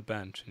Rodgers on the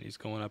bench, and he's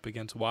going up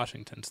against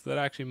Washington, so that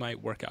actually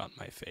might work out in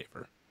my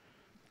favor.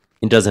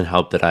 It doesn't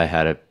help that I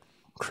had a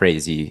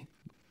crazy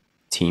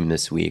team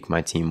this week.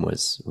 My team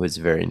was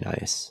very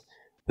nice.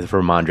 With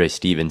Ramondre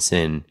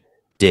Stevenson,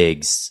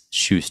 Diggs,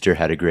 Schuster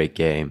had a great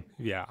game.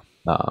 Yeah.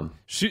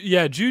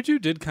 Juju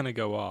did kind of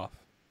go off.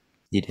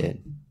 He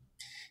did.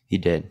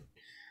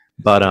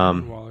 But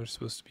Waller's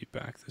supposed to be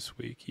back this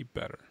week. He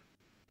better.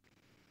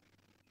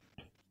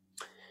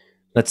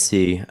 Let's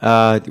see.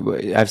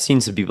 I've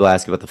seen some people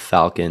ask about the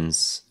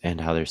Falcons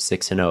and how they're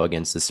 6-0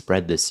 against the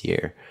spread this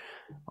year.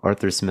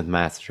 Arthur Smith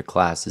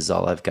Masterclass is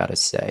all I've got to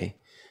say.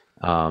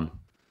 I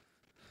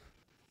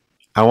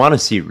want to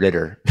see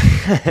Ritter.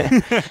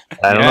 I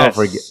don't know if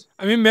we're.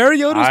 I mean,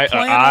 Mariota's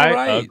playing all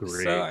right.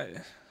 Agree.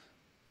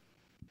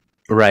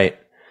 Right.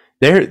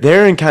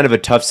 They're in kind of a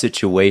tough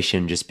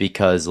situation just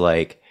because,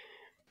 like,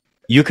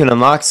 you can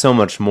unlock so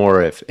much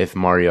more if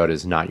Mariota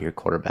is not your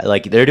quarterback.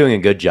 Like, they're doing a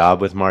good job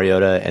with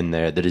Mariota, and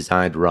the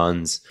designed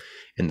runs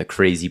and the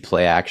crazy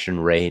play action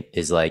rate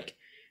is like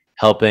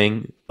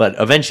helping. But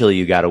eventually,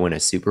 you got to win a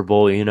Super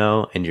Bowl,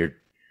 and you're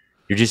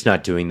just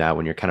not doing that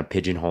when you're kind of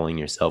pigeonholing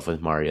yourself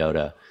with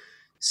Mariota.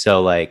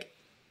 So, like,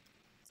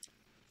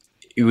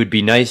 it would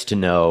be nice to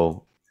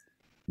know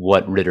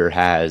what Ritter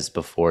has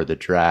before the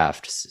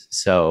draft.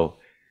 So.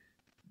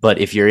 But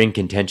if you're in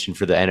contention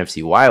for the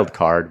NFC wild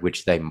card,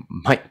 which they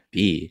might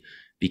be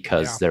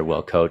because they're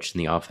well coached and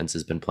the offense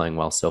has been playing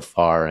well so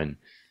far, and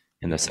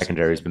the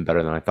secondary has been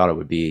better than I thought it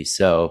would be.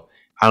 So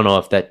I don't know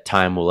if that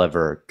time will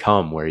ever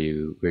come where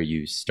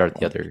you start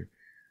the other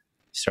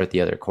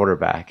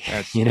quarterback.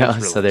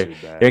 Really so they're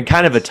in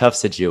kind of a tough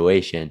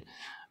situation.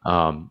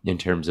 in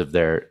terms of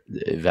their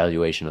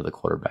evaluation of the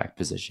quarterback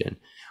position.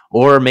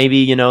 Or maybe,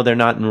 you know, they're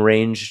not in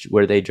range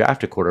where they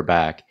draft a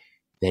quarterback.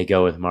 They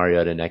go with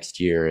Mariota next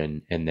year,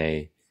 and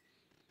they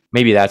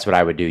maybe that's what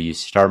I would do. You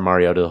start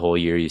Mariota the whole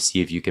year. You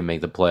see if you can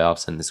make the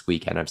playoffs in this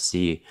week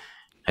NFC,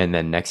 and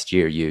then next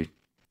year you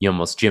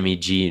almost Jimmy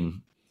G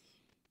and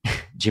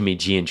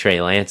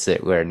Trey Lance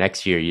it, where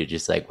next year you're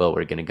just like, well,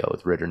 we're going to go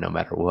with Ridder no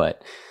matter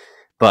what.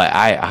 But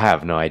I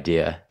have no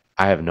idea.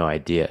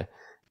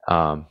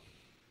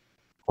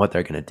 What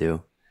they're going to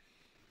do.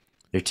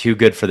 They're too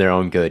good for their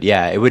own good.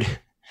 Yeah, it would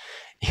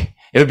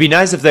be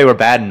nice if they were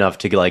bad enough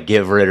to like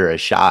give Ridder a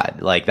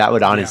shot. Like that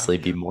would honestly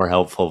be more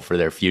helpful for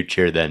their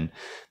future than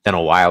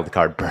a wild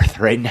card berth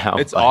right now.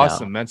 It's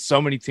awesome, man.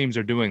 So many teams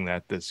are doing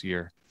that this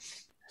year.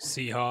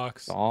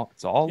 Seahawks.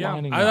 It's all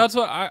lining up. That's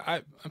what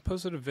I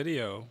posted a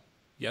video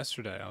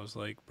yesterday. I was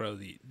like, bro,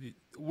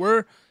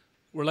 we're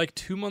like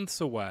 2 months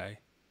away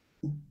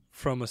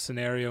from a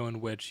scenario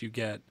in which you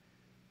get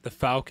the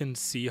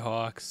Falcons,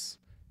 Seahawks,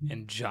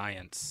 and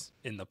Giants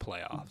in the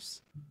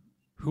playoffs.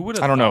 Who would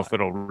have? I don't know thought? if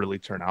it'll really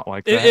turn out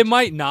like that. It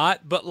might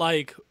not, but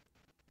like,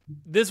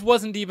 this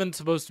wasn't even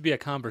supposed to be a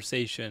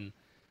conversation.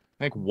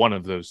 I think one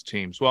of those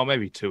teams, well,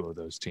 maybe two of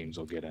those teams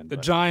will get in. The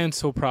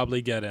Giants will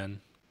probably get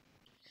in.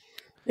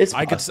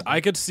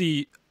 I could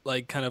see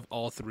like kind of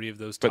all three of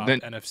those top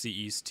NFC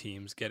East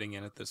teams getting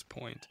in at this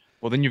point.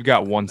 Well, then you've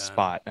got one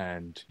spot,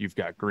 and you've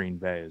got Green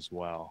Bay as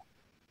well.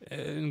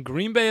 And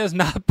Green Bay has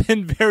not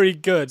been very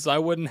good, so I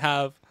wouldn't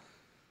have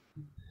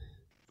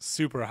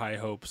super high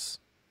hopes.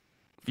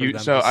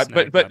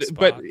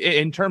 But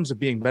in terms of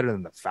being better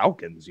than the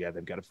Falcons, yeah,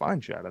 they've got a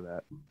fine shot of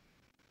that.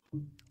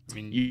 I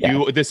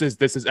mean, this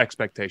is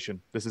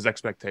expectation. This is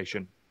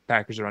expectation.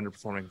 Packers are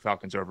underperforming.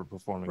 Falcons are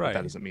overperforming. Right. But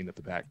that doesn't mean that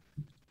the Pack.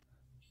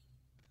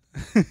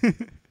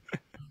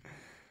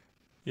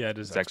 Yeah, it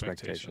is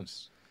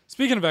expectations.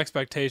 Speaking of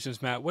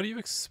expectations, Matt, what do you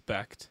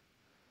expect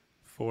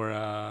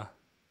for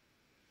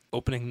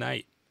opening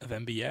night of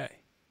NBA?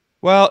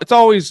 Well, it's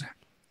always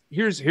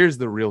here's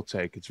the real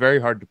take. It's very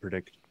hard to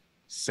predict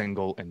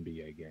single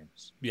NBA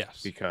games.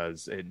 Yes,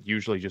 because it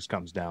usually just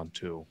comes down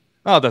to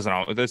it doesn't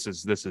all. This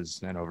is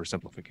an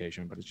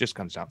oversimplification, but it just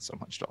comes down so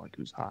much to like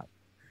who's hot.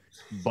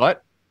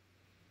 But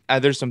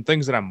there's some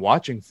things that I'm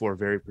watching for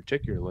very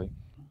particularly.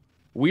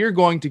 We are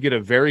going to get a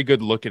very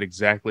good look at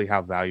exactly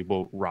how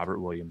valuable Robert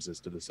Williams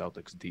is to the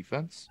Celtics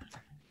defense.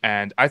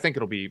 And I think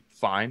it'll be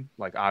fine.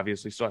 Like,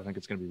 obviously, still, I think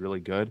it's going to be really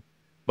good.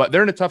 But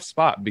they're in a tough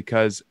spot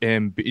because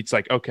it's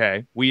like,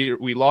 okay,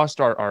 we lost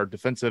our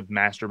defensive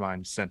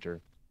mastermind center.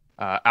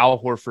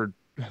 Al Horford,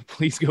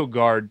 please go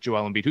guard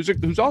Joel Embiid,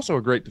 who's also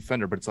a great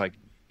defender. But it's like,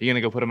 you're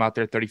going to go put him out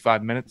there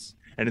 35 minutes?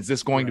 And is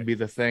this going to be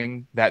the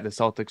thing that the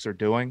Celtics are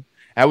doing?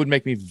 That would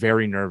make me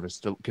very nervous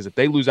because if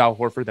they lose Al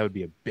Horford, that would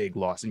be a big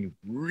loss, and you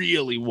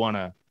really want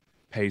to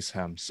pace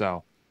him.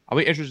 So I'll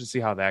be interested to see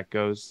how that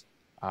goes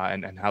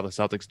and how the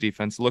Celtics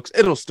defense looks.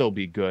 It'll still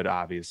be good,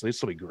 obviously. It'll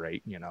still be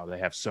great. You know, they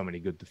have so many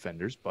good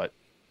defenders, but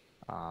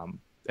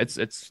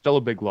it's still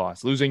a big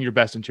loss. Losing your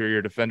best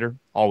interior defender,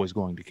 always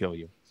going to kill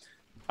you.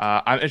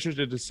 I'm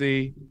interested to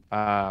see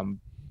Harden.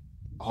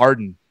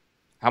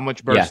 How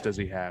much burst does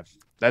he have?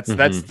 That's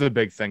the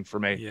big thing for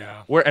me.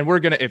 Yeah. We're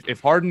gonna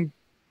if Harden.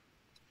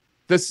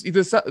 The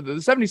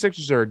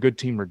 76ers are a good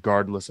team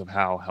regardless of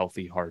how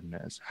healthy Harden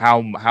is,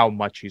 how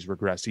much he's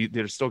regressed.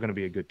 They're still going to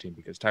be a good team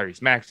because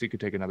Tyrese Maxey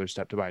could take another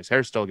step. Tobias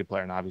Harris still a good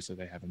player, and obviously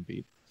they have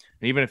Embiid.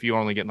 And even if you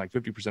only get like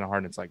 50% of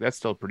Harden, it's like that's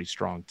still a pretty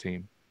strong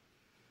team.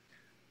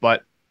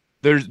 But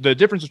there's the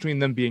difference between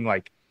them being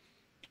like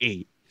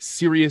a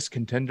serious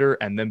contender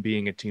and them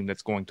being a team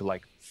that's going to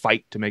like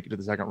fight to make it to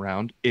the second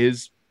round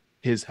is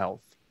his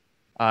health.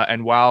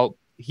 And while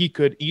he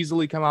could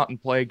easily come out and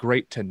play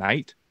great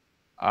tonight,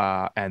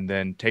 and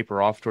then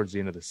taper off towards the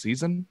end of the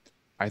season,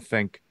 I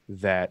think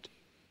that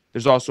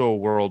there's also a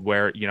world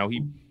where, you know,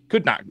 he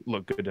could not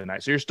look good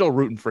tonight. So you're still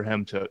rooting for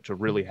him to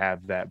really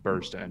have that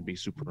burst and be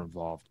super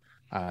involved.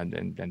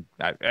 And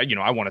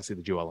I want to see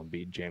the Joel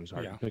Embiid, James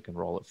Harden pick and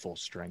roll at full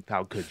strength.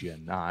 How could you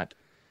not?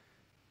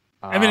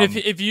 I mean,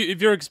 if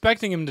you're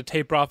expecting him to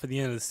taper off at the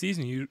end of the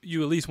season,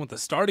 you at least want the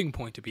starting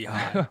point to be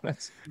high.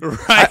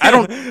 Right.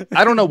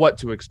 I don't know what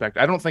to expect.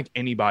 I don't think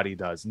anybody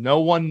does.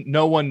 No one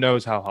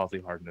knows how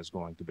healthy Harden is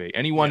going to be.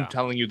 Anyone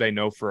telling you they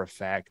know for a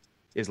fact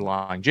is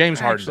lying. James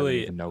Harden doesn't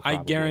even know. Probably.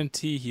 I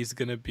guarantee he's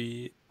going to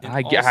be.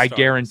 I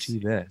guarantee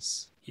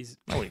this. He's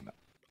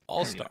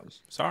all-star.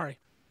 Sorry.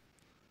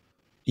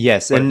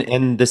 Yes,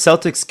 and the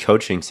Celtics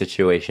coaching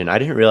situation, I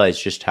didn't realize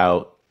just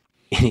how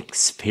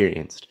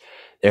inexperienced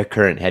their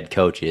current head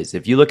coach is.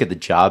 If you look at the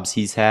jobs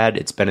he's had,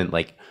 it's been in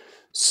like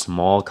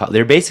small.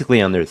 They're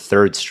basically on their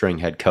third string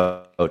head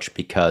coach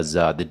because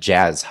the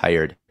Jazz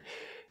hired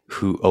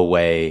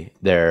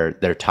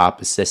their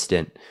top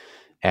assistant,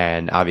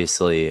 and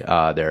obviously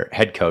their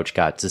head coach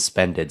got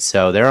suspended.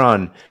 So they're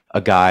on a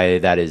guy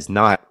that is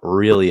not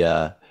really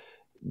a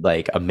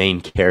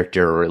main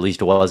character, or at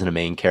least wasn't a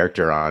main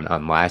character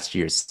on last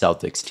year's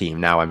Celtics team.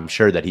 Now I'm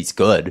sure that he's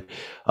good.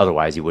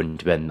 Otherwise he wouldn't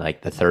have been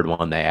like the third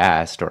one they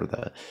asked, or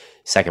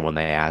second one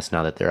they asked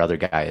now that their other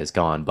guy is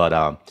gone. But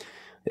are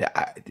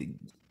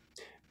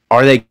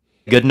they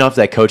good enough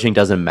that coaching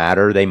doesn't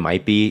matter? They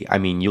might be. I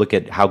mean, you look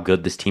at how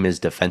good this team is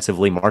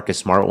defensively. Marcus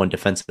Smart won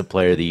Defensive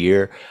Player of the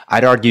Year.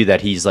 I'd argue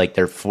that he's like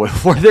their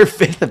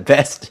fifth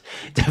best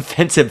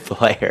defensive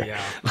player.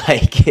 Yeah.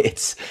 Like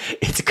it's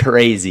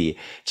crazy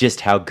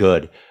just how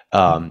good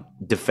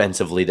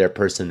defensively their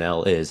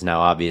personnel is.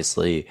 Now,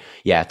 obviously,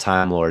 yeah,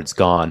 Time Lord's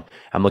gone.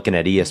 I'm looking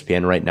at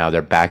ESPN right now.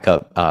 Their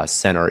backup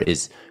center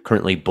is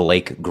currently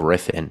Blake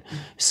Griffin.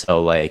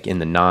 So, like in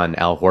the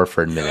non-Al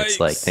Horford minutes,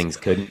 like things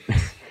couldn't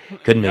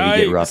maybe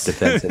get rough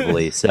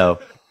defensively. So,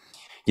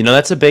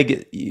 that's a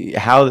big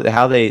how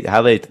they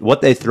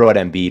what they throw at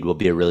Embiid will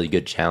be a really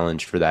good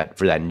challenge for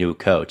that new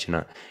coach.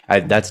 And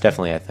that's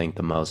definitely, I think,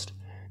 the most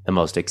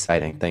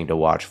exciting thing to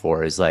watch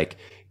for is like,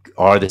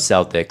 are the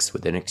Celtics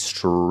with an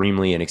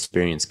extremely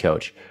inexperienced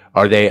coach?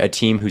 Are they a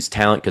team whose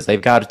talent, because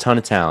they've got a ton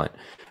of talent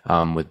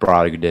with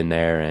Brogdon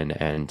there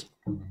and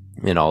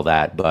all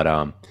that,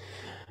 but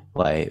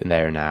like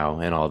there now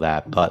and all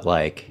that, but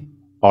like,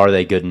 are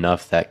they good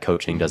enough that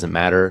coaching doesn't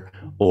matter,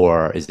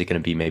 or is it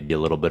going to be maybe a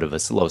little bit of a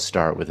slow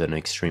start with an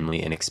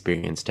extremely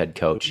inexperienced head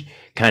coach,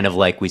 kind of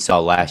like we saw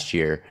last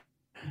year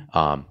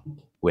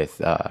with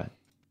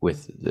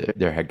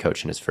their head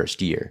coach in his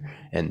first year?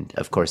 And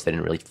of course, they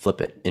didn't really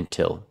flip it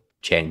until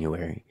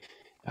January.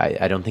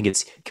 I don't think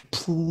it's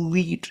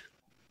completely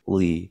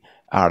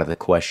out of the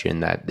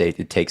question that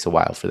it takes a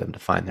while for them to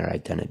find their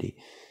identity.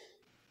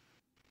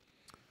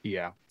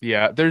 Yeah.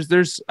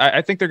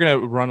 I think they're going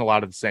to run a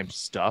lot of the same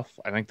stuff.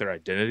 I think their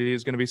identity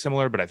is going to be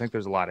similar, but I think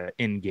there's a lot of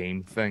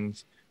in-game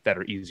things that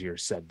are easier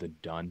said than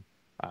done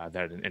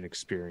that an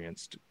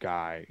inexperienced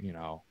guy,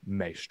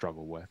 may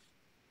struggle with.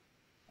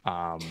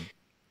 As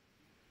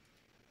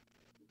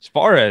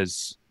far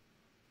as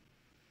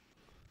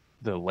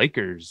the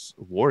Lakers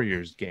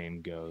Warriors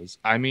game goes,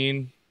 I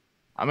mean,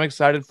 I'm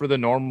excited for the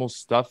normal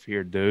stuff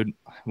here, dude.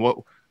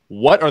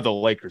 What are the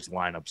Lakers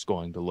lineups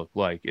going to look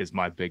like is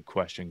my big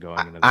question going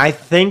into this. I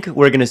think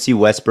we're going to see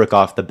Westbrook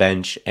off the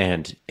bench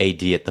and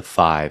AD at the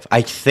 5.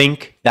 I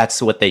think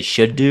that's what they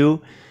should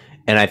do,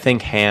 and I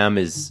think Ham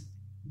is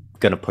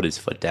going to put his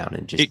foot down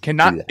and just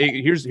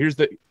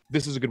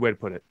this is a good way to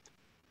put it.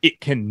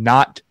 It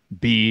cannot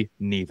be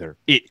neither.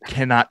 It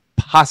cannot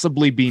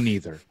possibly be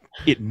neither.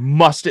 It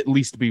must at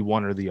least be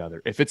one or the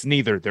other. If it's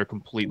neither, they're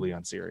completely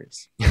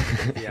unserious.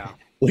 Yeah.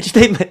 Which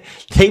they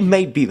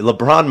may be.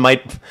 LeBron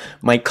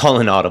might call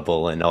an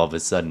audible, and all of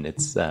a sudden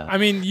it's. I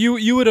mean,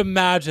 you would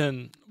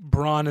imagine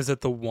Bron is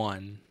at the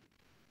 1,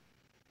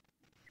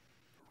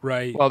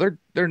 right? Well,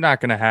 they're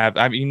not going to have.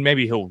 I mean,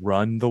 maybe he'll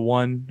run the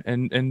 1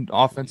 and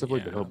offensively,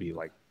 but he'll be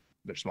like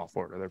their small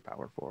forward or their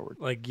power forward.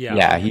 Like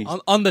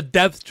on the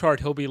depth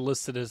chart, he'll be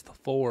listed as the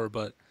 4,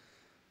 but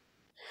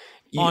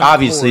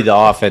obviously the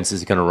offense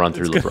is going to run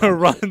through LeBron. It's going to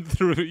run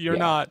through. You're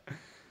not.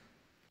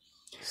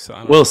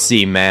 So we'll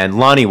see, man.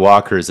 Lonnie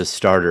Walker is a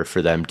starter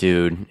for them,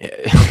 dude.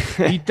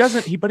 He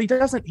doesn't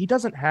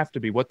have to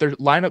be. What their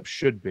lineup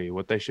should be,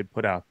 what they should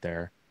put out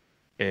there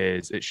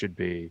is it should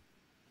be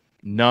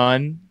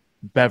Nunn,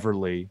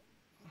 Beverly,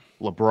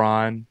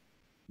 LeBron,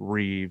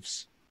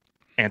 Reeves,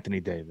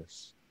 Anthony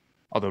Davis.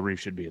 Although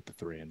Reeves should be at the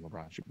 3 and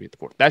LeBron should be at the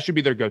 4. That should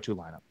be their go-to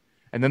lineup.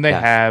 And then they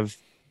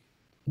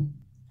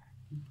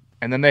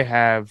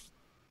have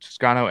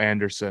Toscano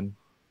Anderson.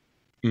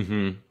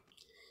 Mm-hmm.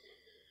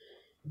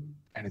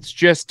 And it's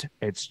just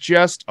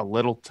a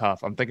little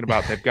tough. I'm thinking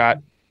about they've got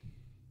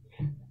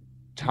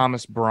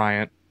Thomas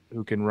Bryant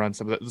who can run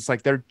some of that. It's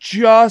like they're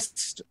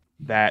just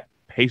that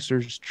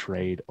Pacers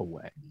trade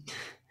away.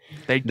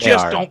 They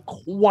don't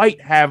quite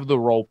have the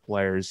role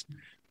players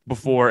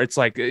before. It's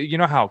like,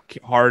 how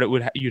hard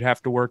you'd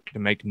have to work to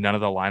make none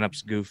of the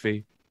lineups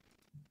goofy.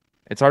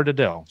 It's hard to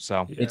do.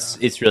 So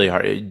it's really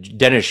hard.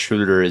 Dennis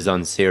Schroeder is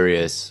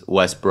unserious.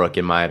 Westbrook,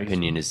 in my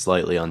opinion, is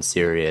slightly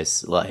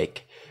unserious.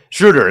 Like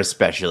Schroeder,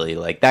 especially,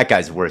 like that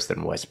guy's worse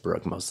than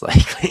Westbrook, most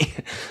likely.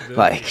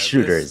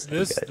 Schroeder is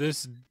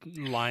this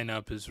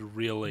lineup is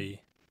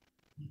really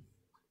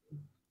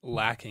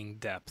lacking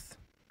depth.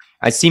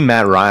 I see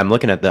Matt Ryan.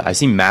 I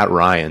see Matt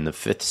Ryan, the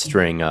 5th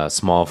string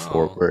small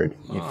forward,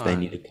 if they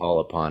need to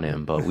call upon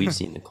him. But we've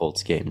seen the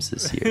Colts games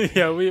this year.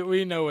 Yeah,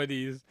 we know what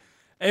he's.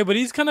 Hey, but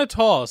he's kind of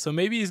tall, so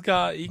maybe he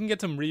can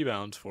get some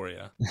rebounds for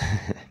you.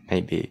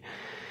 Maybe.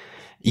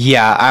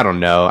 Yeah, I don't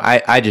know.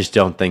 I just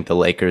don't think the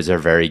Lakers are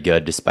very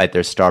good despite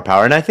their star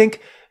power. And I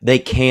think they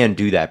can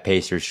do that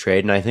Pacers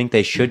trade, and I think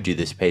they should do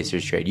this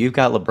Pacers trade. You've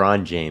got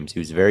LeBron James,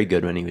 who's very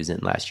good when he was in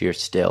last year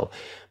still,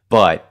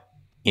 but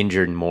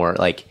injured more.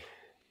 Like,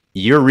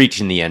 you're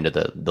reaching the end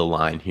of the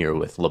line here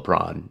with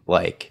LeBron,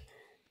 like,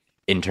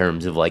 in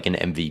terms of, like, an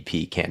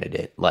MVP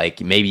candidate. Like,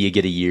 maybe you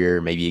get a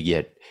year, maybe you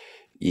get,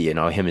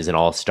 him as an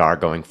all-star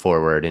going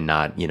forward and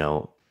not,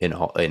 an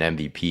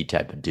MVP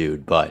type of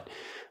dude. But,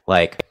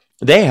 like,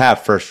 they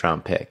have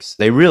first-round picks.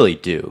 They really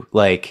do.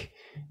 Like,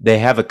 they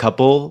have a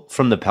couple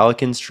from the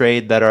Pelicans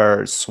trade that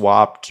are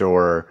swapped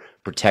or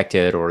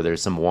protected, or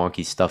there's some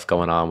wonky stuff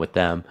going on with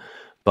them.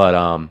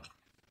 But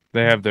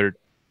they have their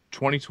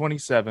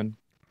 2027,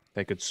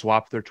 They could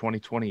swap their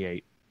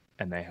 2028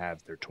 and they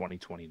have their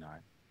 2029.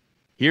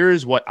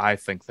 Here's what I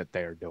think that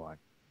they are doing.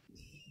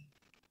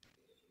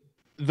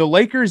 The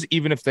Lakers,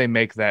 even if they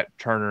make that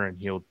Turner and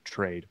Hield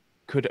trade,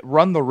 could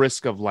run the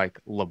risk of like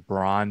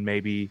LeBron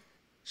maybe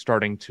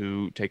starting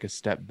to take a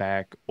step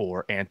back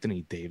or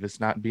Anthony Davis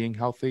not being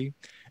healthy.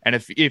 And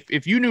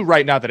if you knew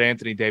right now that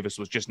Anthony Davis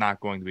was just not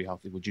going to be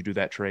healthy, would you do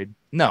that trade?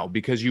 No,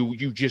 because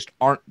you just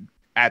aren't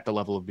at the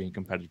level of being a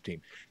competitive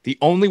team. The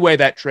only way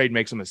that trade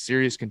makes them a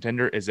serious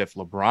contender is if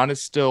LeBron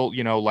is still,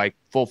 like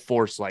full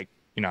force, like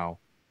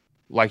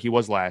he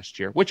was last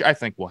year, which I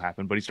think will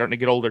happen, but he's starting to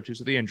get older too,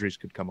 so the injuries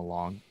could come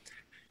along.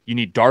 You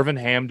need Darvin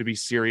Ham to be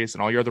serious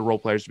and all your other role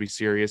players to be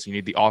serious. You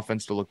need the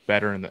offense to look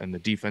better and the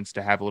defense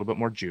to have a little bit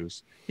more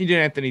juice. You need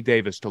Anthony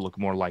Davis to look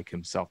more like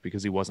himself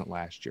because he wasn't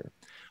last year.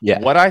 Yeah.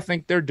 What I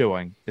think they're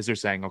doing is they're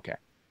saying, okay,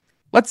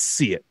 let's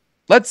see it.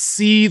 Let's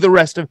see the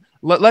rest of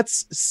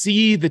let's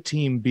see the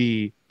team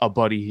be a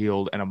Buddy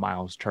Hield and a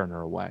Miles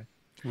Turner away.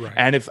 Right.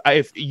 And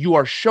if you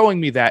are showing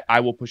me that,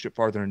 I will push it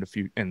farther into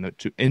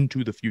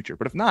the future.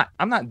 But if not,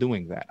 I'm not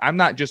doing that. I'm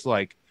not just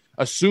like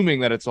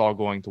assuming that it's all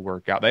going to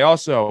work out. They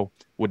also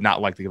would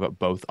not like to give up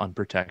both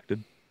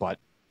unprotected, but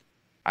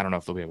I don't know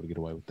if they'll be able to get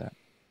away with that.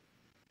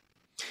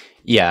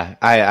 Yeah,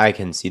 I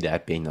can see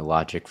that being the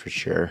logic for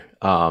sure.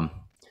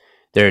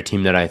 They're a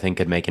team that I think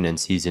could make an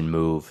in-season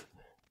move.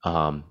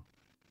 The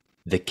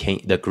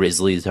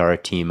Grizzlies are a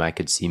team I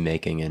could see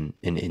making an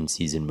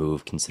in-season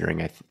move,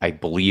 considering I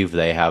believe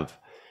they have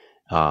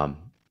a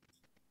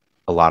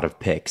lot of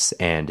picks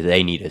and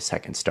they need a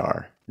second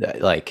star.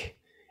 I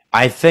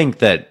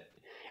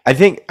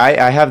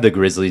have the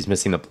Grizzlies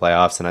missing the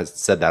playoffs, and I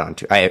said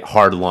that I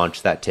hard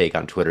launched that take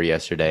on Twitter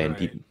yesterday,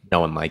 and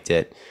no one liked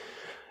it.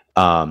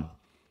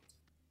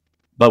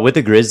 But with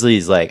the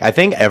Grizzlies, I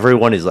think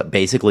everyone is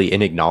basically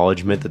in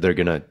acknowledgement that they're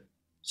gonna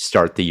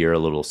start the year a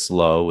little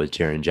slow with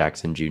Jaren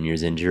Jackson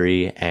Jr.'s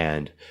injury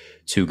and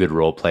two good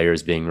role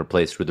players being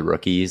replaced with the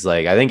rookies.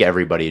 I think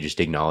everybody just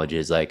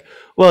acknowledges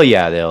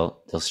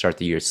they'll start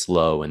the year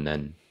slow and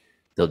then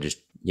they'll just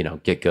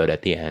get good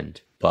at the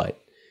end. But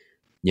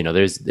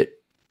there's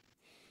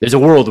a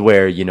world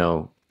where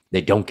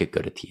they don't get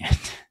good at the end.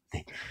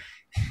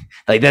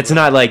 That's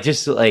not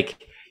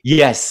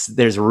yes,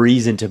 there's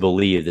reason to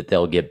believe that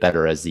they'll get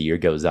better as the year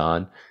goes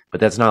on, but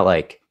that's not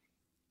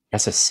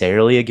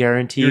necessarily a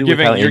guarantee.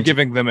 You're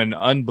giving them an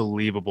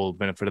unbelievable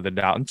benefit of the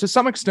doubt, and to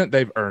some extent,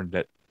 they've earned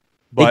it.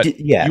 But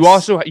yes. you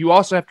also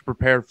have to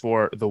prepare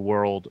for the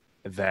world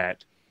where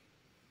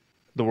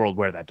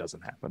that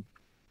doesn't happen.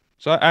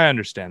 So I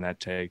understand that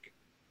take.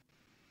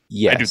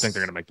 Yes. I do think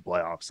they're going to make the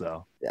playoffs,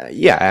 though.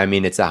 Yeah, I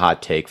mean, it's a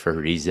hot take for a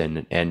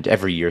reason, and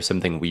every year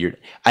something weird.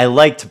 I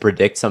like to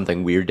predict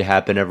something weird to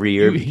happen every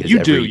year.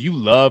 You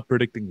love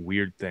predicting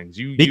weird things.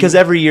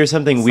 Every year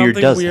something weird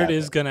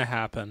is going to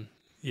happen.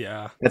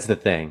 Yeah. That's the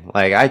thing.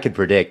 I could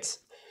predict,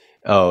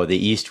 the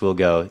East will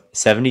go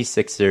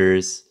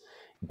 76ers,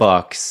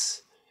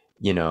 Bucks,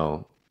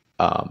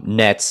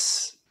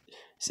 Nets,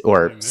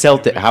 or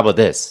Celtics. How about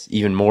this?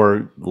 Even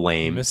more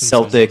lame.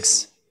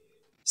 Celtics,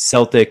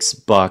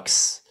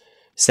 Bucks,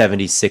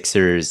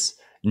 76ers,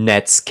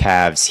 Nets,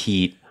 Cavs,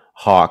 Heat,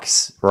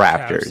 Hawks,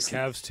 Raptors.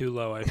 Cavs too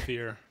low, I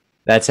fear.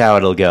 That's how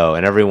it'll go.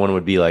 And everyone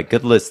would be like,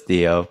 good list,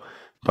 Theo.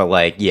 But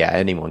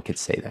anyone could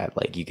say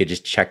that. You could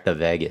just check the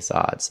Vegas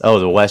odds. Oh,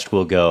 the West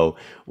will go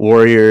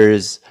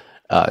Warriors,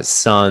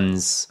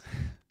 Suns,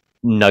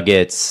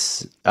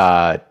 Nuggets,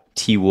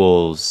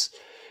 T-Wolves,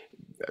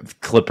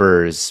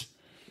 Clippers,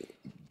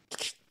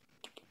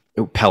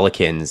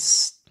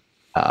 Pelicans,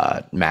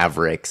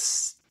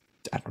 Mavericks.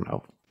 I don't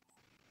know.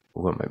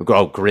 Who am I?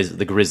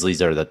 The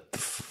Grizzlies are the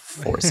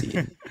 4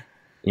 seed.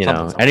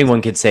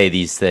 Anyone could say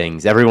these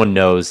things. Everyone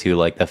knows who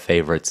the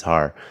favorites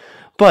are.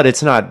 But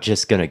it's not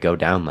just going to go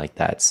down like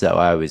that. So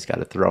I always got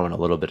to throw in a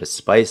little bit of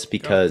spice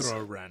because throw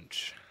a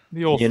wrench.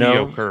 The old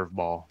Theo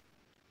curveball.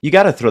 You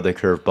got to throw the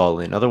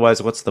curveball in.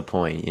 Otherwise, what's the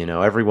point?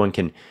 Everyone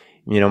can,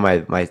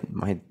 my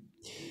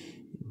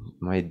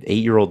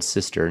 8-year-old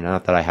sister,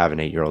 not that I have an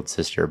 8-year-old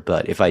sister,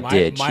 but if I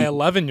did, my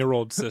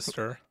 11-year-old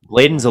sister,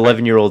 Layden's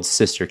 11-year-old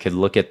sister could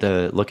look at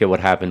what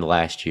happened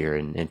last year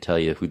and tell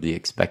you who the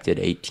expected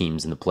 8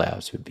 teams in the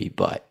playoffs would be.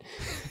 But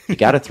you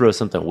got to throw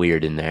something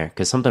weird in there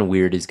because something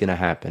weird is going to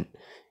happen.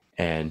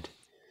 And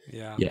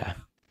yeah,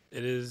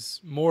 it is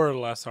more or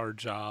less our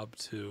job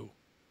to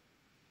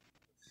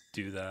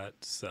do that.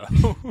 So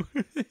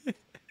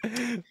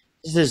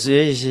this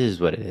is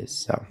what it is.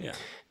 So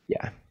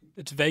yeah.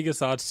 It's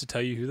Vegas odds to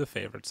tell you who the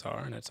favorites are,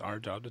 and it's our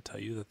job to tell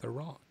you that they're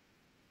wrong.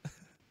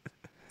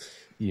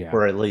 Yeah,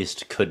 or at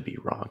least could be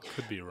wrong.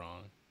 Could be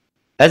wrong.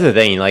 That's the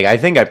thing. I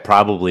think I'm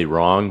probably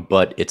wrong,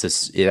 but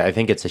I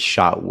think it's a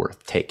shot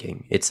worth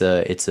taking. It's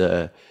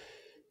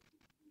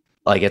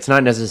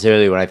not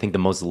necessarily what I think the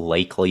most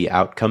likely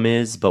outcome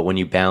is, but when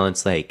you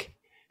balance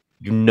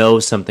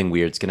something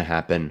weird's going to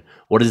happen,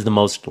 what is the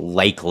most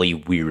likely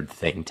weird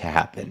thing to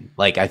happen?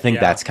 I think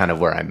that's kind of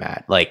where I'm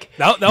at.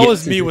 That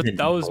was me with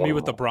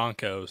the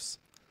Broncos.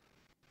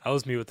 That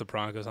was me with the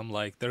Broncos. I'm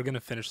they're going to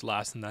finish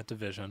last in that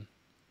division.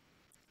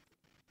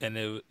 and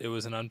it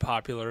was an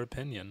unpopular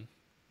opinion.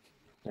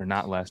 They're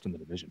not last in the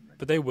division, right?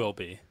 But they will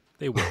be.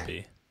 They will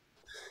be.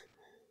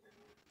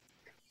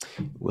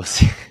 We'll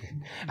see.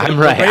 I'm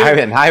right.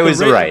 I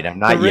was right. I'm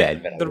not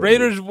yet. The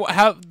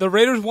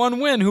Raiders won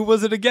win. Who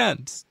was it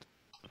against?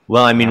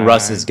 Well, I mean,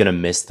 Russ is going to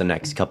miss the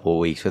next couple of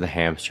weeks with a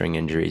hamstring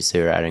injury, so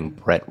you're adding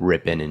Brett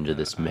Rippon into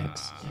this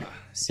mix.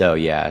 So,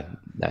 yeah,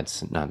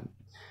 that's not...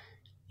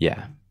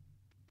 Yeah.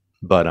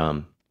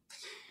 But,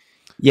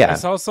 yeah. I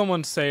saw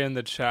someone say in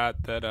the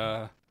chat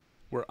that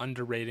we're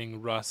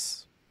underrating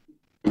Russell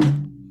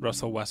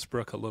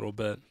Westbrook a little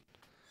bit.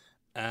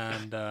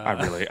 And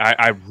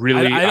I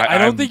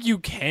don't think you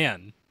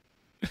can.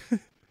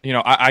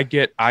 I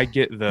get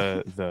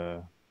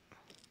the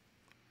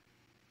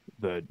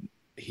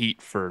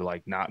heat for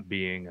like not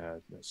being a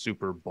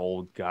super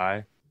bold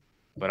guy,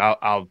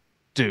 but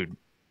dude,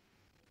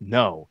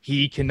 no,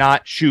 he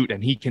cannot shoot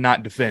and he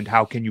cannot defend.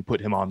 How can you put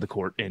him on the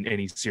court in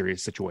any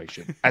serious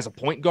situation as a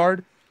point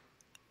guard?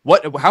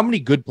 How many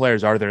good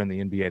players are there in the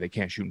NBA that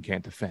can't shoot and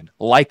can't defend?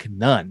 Like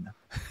none.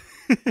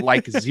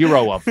 Like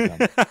zero of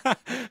them.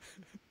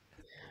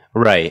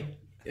 Right.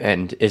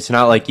 And it's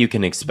not like you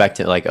can expect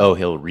it like, oh,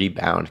 he'll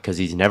rebound, because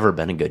he's never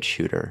been a good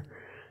shooter.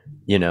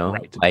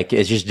 Right. Like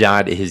it's just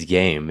not his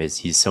game.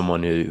 He's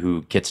someone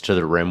who gets to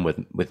the rim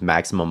with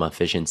maximum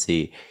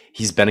efficiency.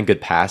 He's been a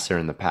good passer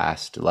in the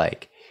past.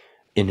 Like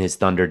in his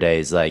Thunder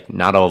days, like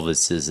not all of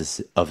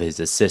his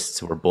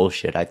assists were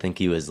bullshit. I think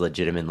he was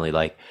legitimately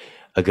like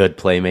a good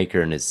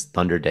playmaker in his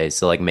Thunder days.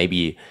 So like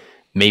maybe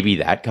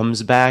that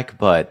comes back,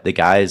 but the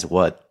guy is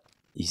what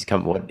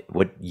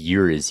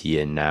year is he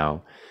in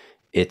now?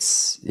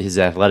 It's his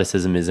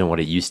athleticism isn't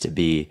what it used to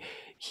be.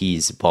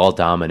 He's ball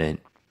dominant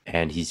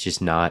and he's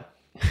just not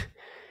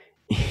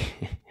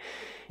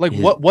like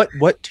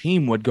what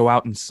team would go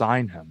out and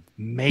sign him?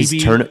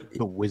 Maybe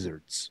the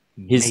Wizards.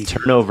 His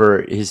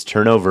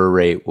turnover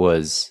rate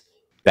was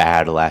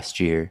bad last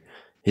year.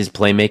 His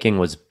playmaking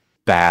was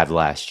bad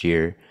last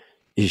year.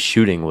 His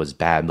shooting was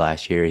bad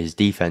last year. His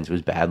defense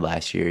was bad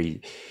last year.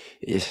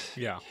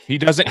 He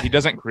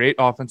doesn't create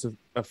offensive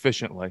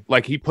efficiently.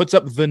 Like he puts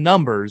up the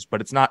numbers,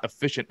 but it's not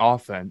efficient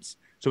offense.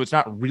 So it's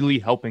not really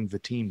helping the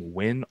team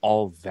win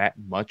all that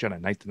much on a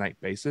night-to-night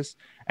basis.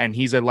 And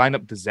he's a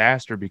lineup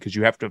disaster because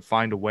you have to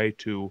find a way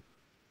to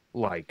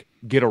like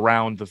get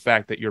around the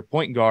fact that your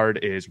point guard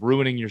is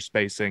ruining your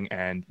spacing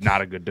and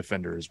not a good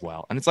defender as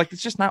well. And it's like,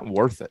 it's just not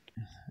worth it.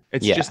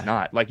 It's just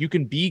not. Like you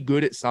can be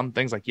good at some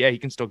things, like, he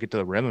can still get to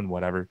the rim and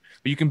whatever,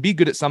 but you can be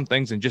good at some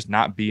things and just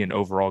not be an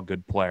overall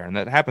good player. And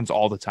that happens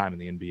all the time in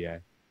the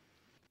NBA.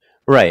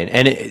 Right.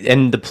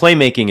 And the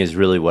playmaking is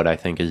really what I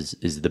think is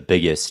the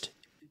biggest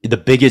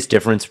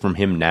difference from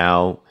him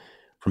now,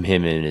 from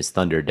him in his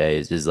Thunder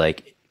days, is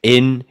like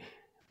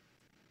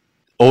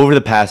over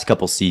the past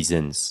couple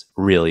seasons,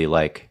 really,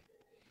 like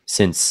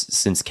since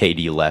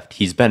KD left,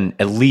 he's been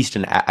at least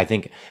I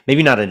think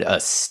maybe not a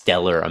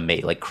stellar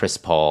like Chris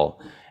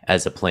Paul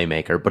as a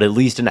playmaker, but at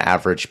least an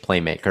average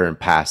playmaker and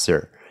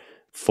passer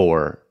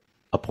for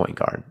a point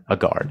guard, a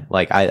guard.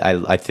 Like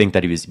I think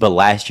that he was, but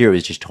last year it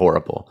was just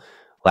horrible.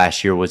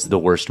 Last year was the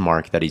worst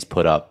mark that he's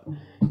put up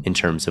in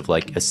terms of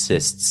like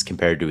assists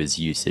compared to his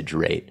usage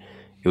rate.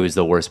 It was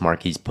the worst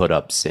mark he's put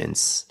up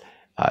since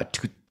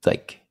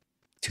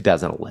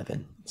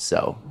 2011.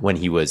 So when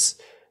he was,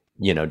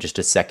 just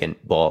a second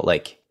ball,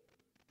 like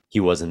he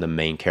wasn't the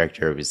main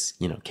character of his,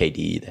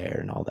 KD there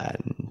and all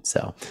that.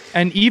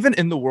 And even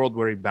in the world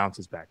where he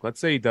bounces back, let's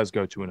say he does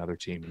go to another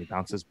team and he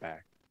bounces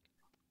back.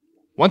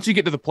 Once you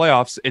get to the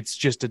playoffs, it's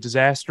just a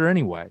disaster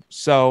anyway.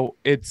 So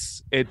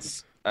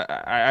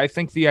I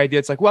think the idea,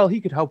 it's like, well, he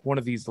could help one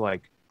of these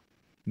like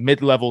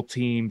mid-level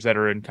teams that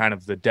are in kind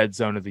of the dead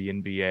zone of the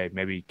NBA,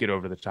 maybe get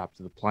over the top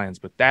to the plans,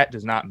 but that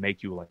does not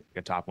make you like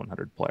a top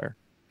 100 player.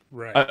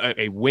 Right.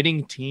 A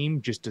winning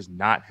team just does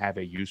not have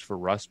a use for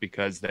Russ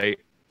because they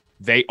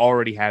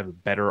already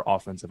have better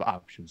offensive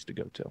options to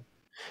go to.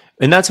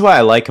 And that's why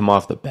I like him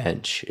off the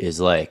bench, is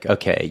like,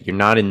 okay, you're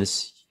not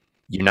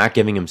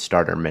giving him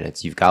starter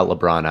minutes. You've got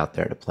LeBron out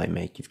there to play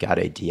make. You've got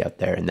AD out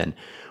there. And then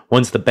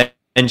once the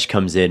bench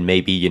comes in,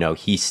 maybe,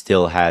 he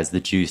still has the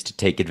juice to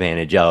take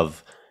advantage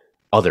of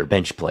other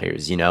bench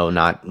players,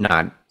 not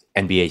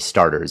NBA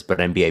starters, but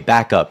NBA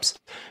backups.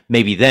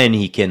 Maybe then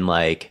he can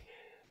like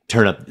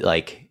turn up,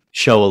 like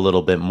show a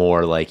little bit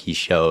more like he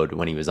showed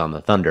when he was on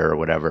the Thunder or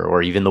whatever,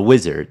 or even the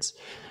Wizards.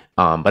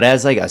 But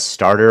as like a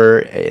starter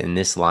in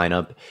this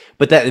lineup,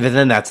 but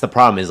then that's the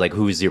problem, is like,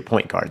 who's your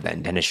point guard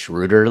then? Dennis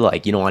Schroeder?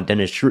 Like, you don't want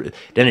Dennis Schroeder.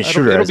 Dennis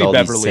Schroeder has all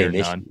these same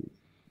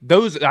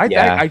issues.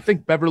 I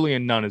think Beverly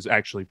and Nunn is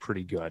actually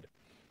pretty good,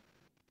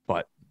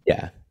 but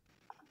yeah,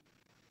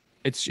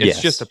 it's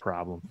just a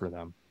problem for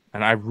them.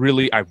 And I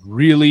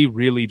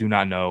really do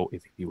not know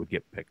if he would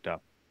get picked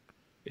up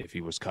if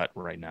he was cut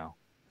right now.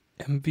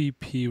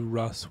 MVP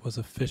Russ was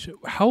official.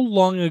 How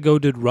long ago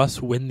did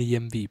Russ win the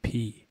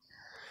MVP?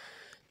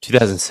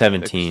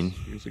 2017.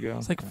 6 years ago.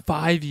 It's like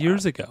 5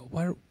 years ago.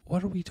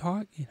 What are we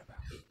talking about?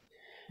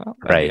 Well,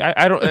 right.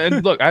 I don't.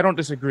 And look, I don't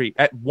disagree.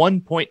 At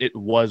one point, it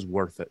was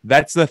worth it.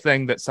 That's the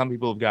thing that some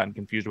people have gotten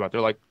confused about.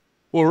 They're like,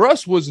 well,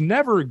 Russ was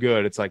never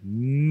good. It's like,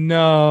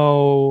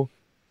 no,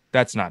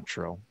 that's not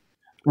true.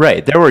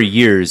 Right. There were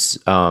years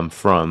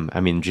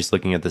just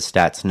looking at the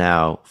stats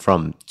now,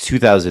 from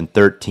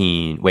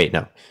 2014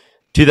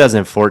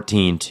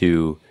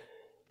 to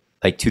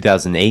like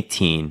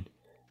 2018,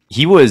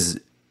 he was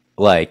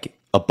like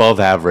above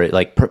average,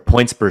 like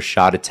points per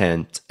shot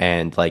attempt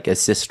and like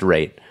assist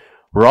rate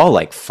were all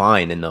like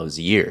fine in those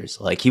years.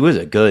 Like he was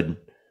a good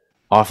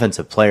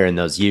offensive player in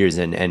those years,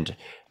 and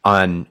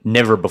on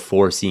never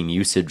before seen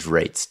usage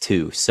rates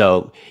too.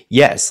 So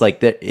yes, like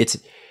that, it's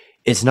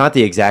not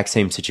the exact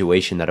same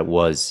situation that it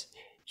was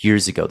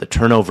years ago. The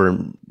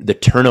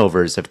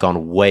turnovers have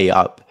gone way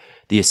up.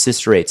 The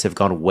assist rates have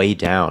gone way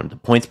down. The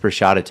points per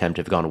shot attempt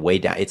have gone way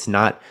down. It's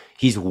not,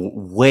 he's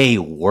way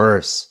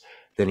worse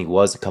than he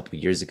was a couple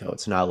of years ago.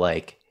 It's not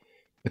like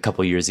a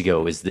couple of years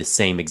ago it was the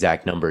same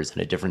exact numbers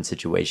in a different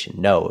situation.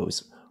 No, it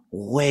was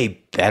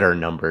way better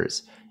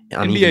numbers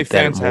on NBA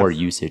fans more have,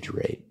 usage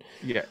rate.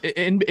 Yeah,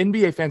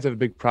 NBA fans have a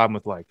big problem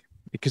with, like,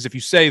 because if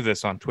you say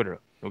this on Twitter,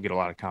 you'll get a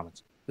lot of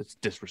comments. It's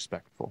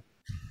disrespectful.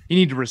 You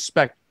need to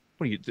respect.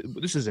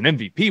 This is an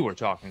MVP we're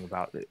talking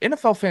about.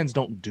 NFL fans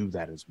don't do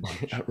that as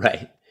much,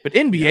 right? But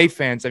NBA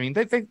fans, I mean,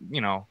 they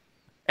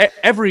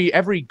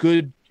every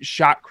good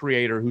shot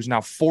creator who's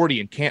now 40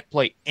 and can't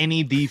play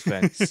any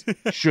defense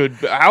should.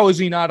 How is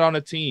he not on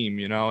a team?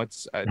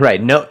 It's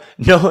right. No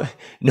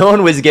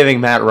one was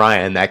giving Matt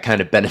Ryan that kind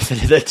of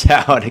benefit of the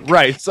doubt.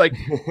 Right. It's like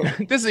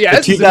this. Yeah,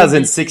 the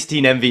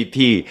 2016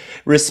 MVP.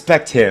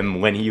 Respect him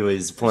when he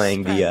was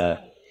playing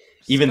the.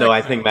 Even though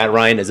I think Matt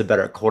Ryan is a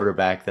better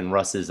quarterback than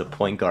Russ is a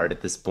point guard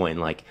at this point,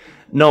 like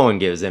no one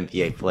gives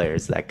NBA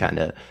players that kind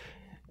of.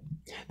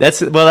 That's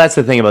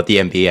the thing about the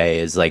NBA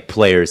is like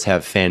players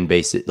have fan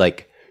bases,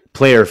 like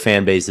player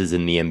fan bases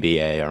in the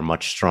NBA are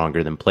much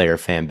stronger than player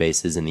fan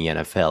bases in the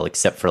NFL,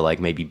 except for like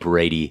maybe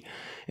Brady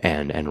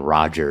and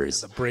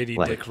Rodgers. The Brady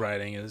like, dick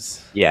riding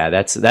is. Yeah,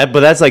 that's that,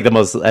 but that's like the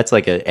most. That's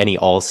like any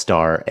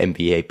all-star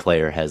NBA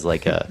player has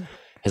like an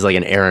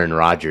Aaron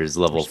Rodgers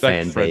level Respect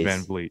fan Fred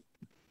base. VanVleet.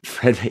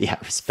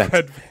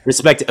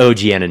 Respect OG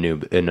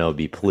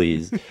Anunoby,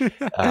 please.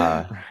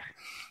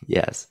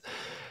 Yes,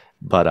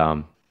 but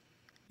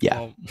yeah.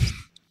 Well,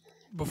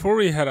 before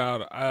we head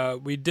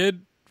out, we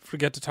did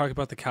forget to talk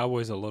about the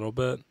Cowboys a little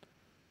bit.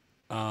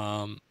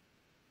 I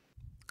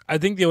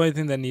think the only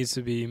thing that needs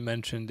to be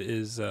mentioned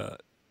is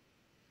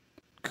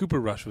Cooper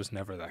Rush was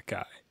never that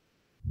guy.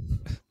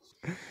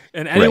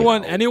 And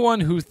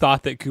anyone who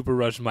thought that Cooper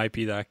Rush might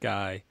be that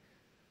guy,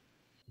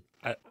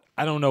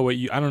 I don't know what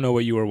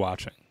you were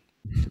watching.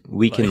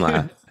 We can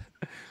laugh.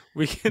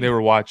 They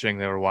were watching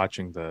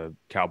the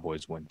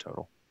Cowboys win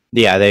total.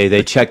 Yeah,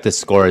 they checked the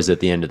scores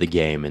at the end of the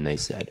game and they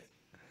said,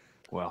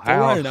 "Well,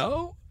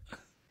 4-0?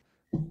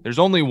 There's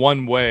only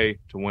one way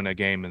to win a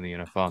game in the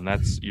NFL, and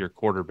that's your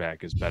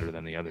quarterback is better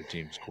than the other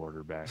team's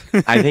quarterback."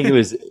 I think it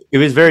was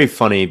very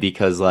funny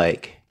because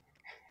like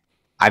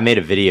I made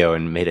a video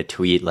and made a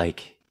tweet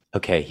like,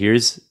 okay,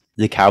 here's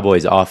the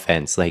Cowboys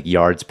offense, like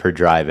yards per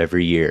drive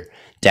every year.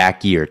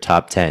 Dak year,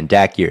 top 10.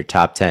 Dak year,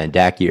 top 10.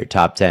 Dak year,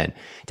 top 10.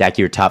 Dak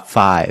year, top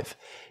 5.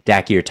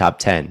 Dak year, top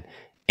 10.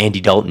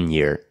 Andy Dalton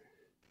year,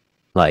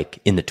 like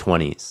in the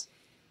 20s.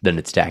 Then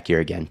it's Dak year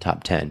again,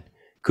 top 10.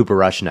 Cooper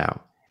Rush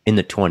now, in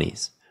the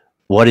 20s.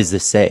 What does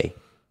this say?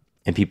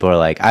 And people are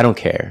like, I don't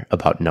care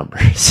about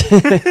numbers.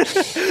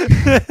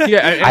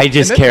 I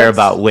just care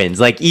about wins.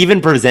 Like even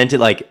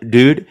presented like,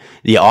 dude,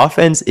 the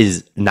offense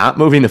is not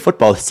moving the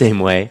football the same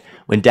way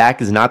when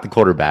Dak is not the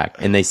quarterback.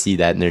 And they see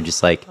that and they're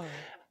just like,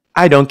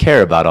 I don't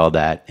care about all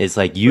that. It's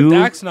like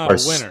Dak's not a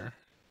winner.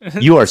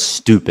 You are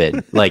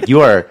stupid. Like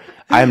you are.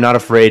 I am not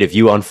afraid if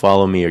you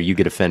unfollow me or you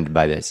get offended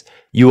by this.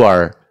 You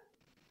are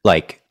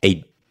like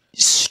a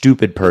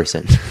stupid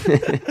person.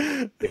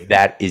 If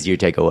that is your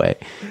takeaway,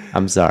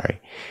 I'm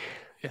sorry.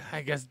 Yeah,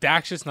 I guess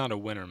Dak's just not a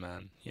winner,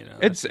 man.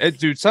 It's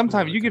dude.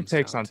 Sometimes you give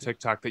takes on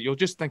TikTok that you'll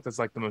just think that's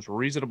like the most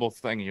reasonable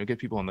thing, and you'll get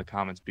people in the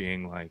comments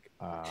being like,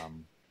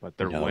 "But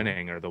they're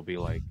winning," or they'll be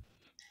like.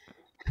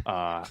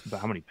 But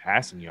how many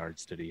passing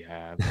yards did he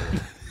have?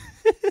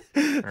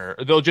 Or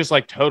they'll just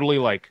like totally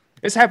like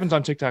this happens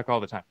on TikTok all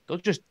the time. They'll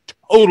just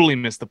totally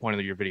miss the point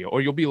of your video, or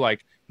you'll be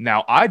like,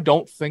 "Now I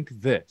don't think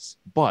this,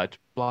 but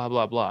blah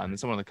blah blah," and then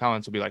someone in the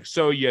comments will be like,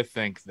 "So you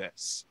think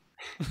this?"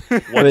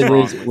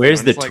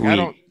 Where's the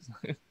tweet?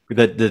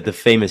 The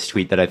famous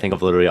tweet that I think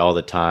of literally all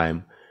the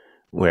time,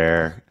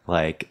 where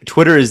like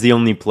Twitter is the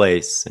only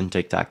place, and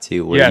TikTok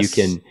too, where you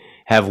can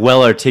have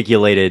well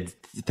articulated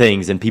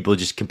things and people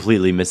just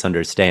completely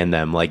misunderstand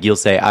them. Like you'll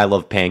say I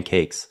love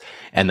pancakes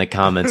and the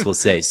comments will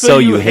say so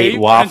you hate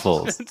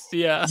waffles.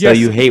 Yeah. So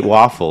you hate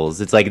waffles.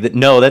 It's like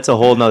no, that's a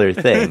whole nother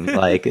thing.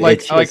 Like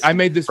I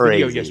made this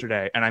video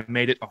yesterday and I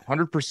made it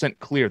 100%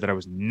 clear that I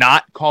was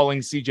not calling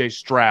CJ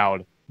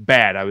Stroud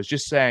bad. I was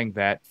just saying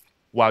that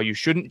while you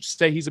shouldn't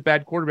say he's a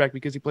bad quarterback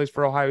because he plays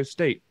for Ohio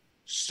State,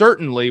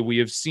 certainly we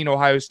have seen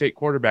Ohio State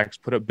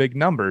quarterbacks put up big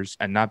numbers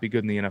and not be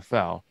good in the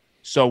NFL.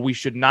 So we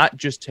should not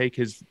just take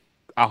his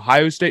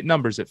Ohio State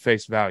numbers at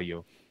face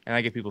value. And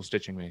I get people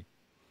stitching me.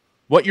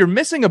 What you're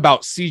missing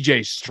about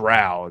CJ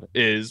Stroud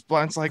is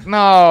Blunt's like,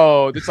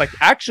 no, it's like,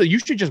 actually, you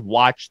should just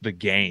watch the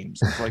games.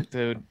 It's like,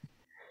 dude,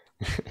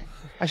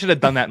 I should have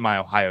done that in my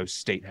Ohio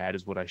State hat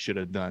is what I should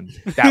have done.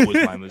 That was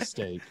my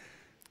mistake.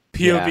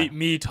 POV,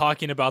 me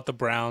talking about the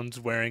Browns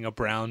wearing a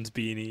Browns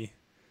beanie.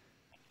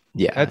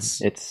 Yeah,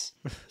 it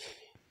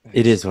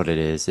is what it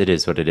is. It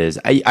is what it is.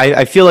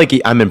 I feel like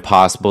I'm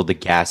impossible to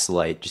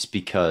gaslight just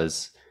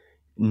because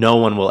no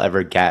one will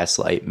ever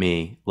gaslight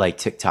me like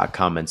TikTok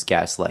comments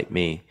gaslight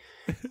me.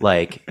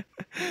 Like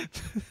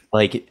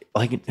the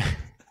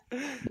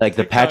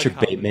Patrick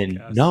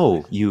Bateman.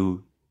 No,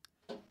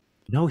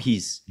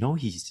 he's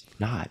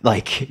not.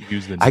 Like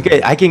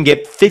I can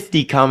get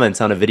 50 comments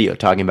on a video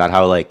talking about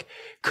how like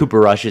Cooper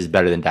Rush is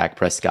better than Dak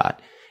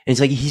Prescott, and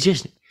it's like he's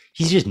just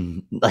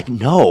like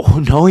no,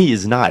 he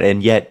is not.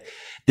 And yet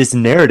this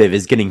narrative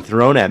is getting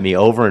thrown at me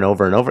over and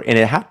over and over, and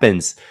it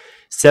happens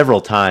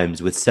several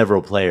times with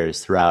several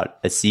players throughout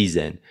a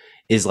season.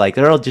 Is like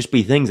there'll just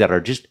be things that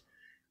are just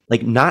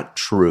like not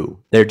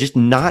true. They're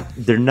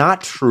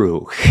not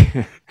true.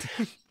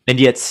 And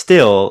yet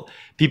still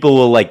people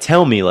will like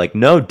tell me like,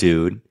 no,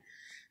 dude,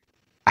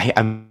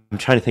 I'm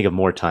trying to think of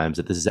more times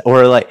that this is,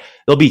 or like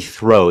there'll be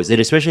throws. It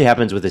especially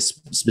happens with this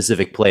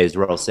specific plays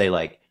where I'll say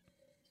like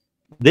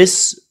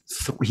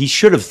he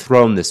should have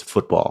thrown this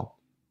football.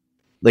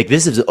 Like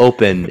this is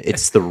open.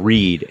 It's the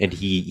read and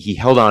he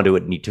held onto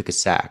it and he took a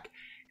sack.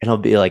 And I'll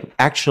be like,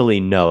 actually,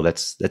 no,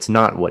 that's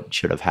not what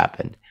should have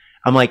happened.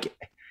 I'm like,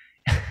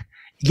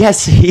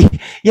 yes,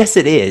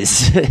 it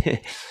is.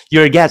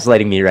 You're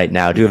gaslighting me right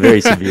now to a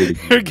very severe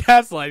degree. You're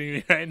gaslighting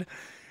me right now.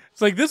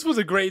 It's like, this was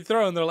a great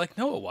throw. And they're like,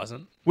 no, it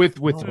wasn't. With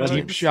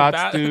deep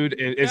shots, dude,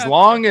 as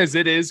long as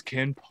it is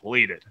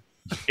completed,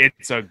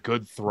 it's a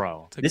good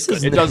throw.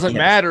 It doesn't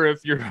matter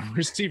if your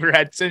receiver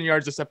had 10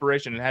 yards of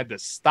separation and had to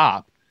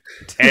stop.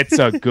 It's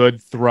a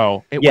good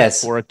throw. It went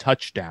for a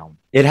touchdown.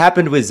 It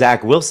happened with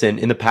Zach Wilson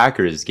in the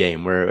Packers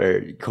game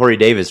where Corey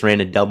Davis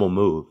ran a double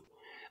move.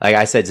 Like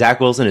I said,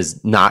 Zach Wilson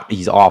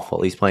he's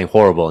awful. He's playing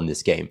horrible in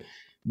this game.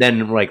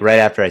 Then like right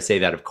after I say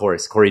that, of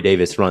course, Corey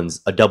Davis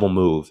runs a double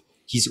move.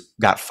 He's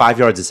got 5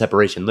 yards of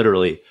separation.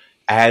 Literally,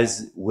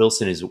 as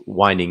Wilson is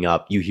winding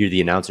up, you hear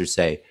the announcer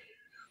say,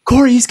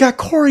 he's got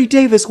Corey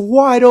Davis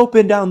wide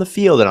open down the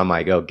field. And I'm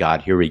like, oh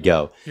God, here we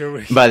go.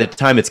 By the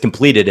time it's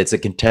completed, it's a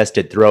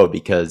contested throw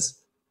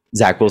because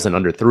Zach Wilson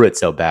underthrew it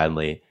so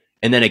badly.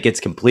 And then it gets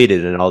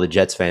completed and all the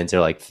Jets fans are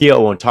like,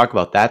 Theo won't talk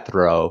about that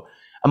throw.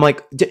 I'm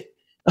like, did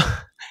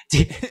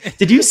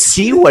you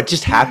see what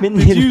just happened?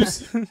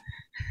 The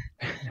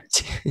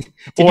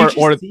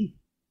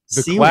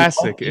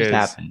classic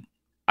is,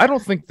 I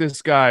don't think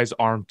this guy's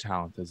arm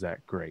talent is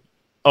that great.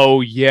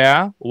 Oh,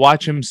 yeah?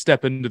 Watch him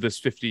step into this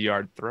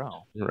 50-yard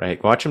throw.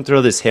 Right. Watch him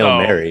throw this Hail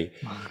Mary.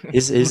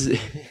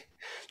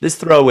 This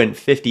throw went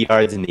 50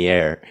 yards in the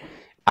air.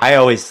 I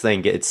always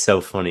think it's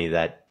so funny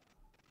that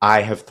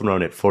I have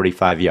thrown it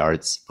 45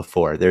 yards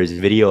before. There's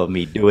video of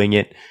me doing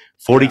it.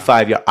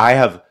 45 yards.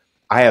 I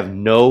have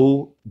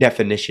no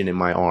definition in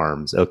my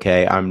arms,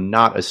 okay? I'm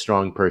not a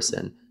strong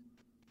person.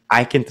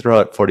 I can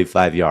throw it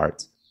 45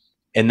 yards.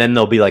 And then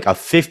there'll be like a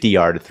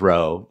 50-yard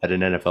throw that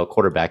an NFL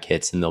quarterback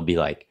hits, and they'll be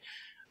like,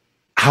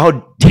 how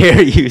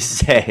dare you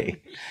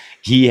say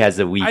he has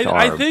a weak arm?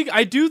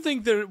 I do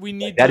think that we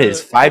need that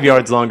is 5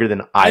 yards longer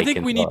than I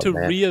think we need to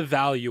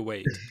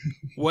reevaluate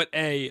what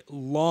a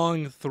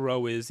long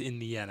throw is in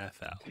the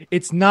NFL.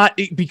 It's not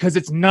because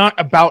it's not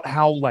about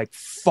how like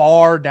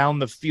far down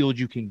the field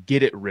you can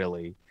get it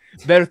really.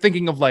 They're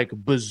thinking of like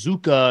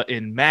bazooka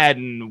in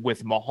Madden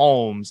with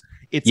Mahomes.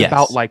 It's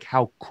about like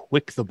how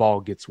quick the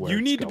ball gets where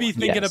you need to be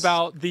thinking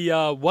about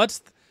the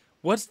what's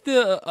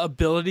the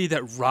ability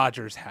that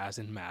Rodgers has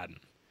in Madden?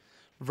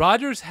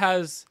 Rodgers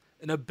has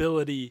an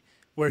ability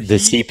where the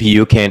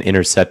CPU can't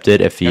intercept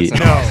it if he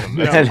not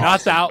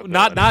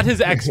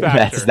his X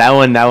factor. that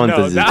one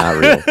is not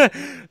real.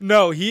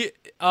 No,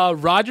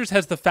 Rodgers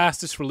has the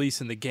fastest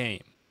release in the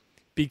game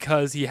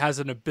because he has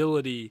an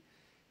ability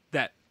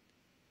that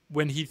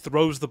when he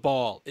throws the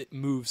ball, it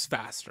moves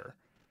faster.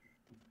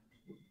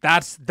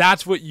 That's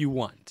what you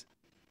want.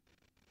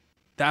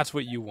 That's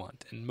what you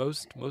want, and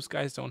most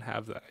guys don't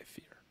have that, I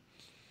fear.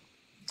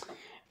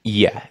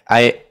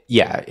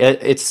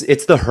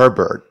 It's the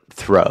Herbert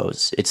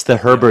throws. It's the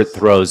Herbert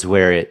throws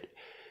where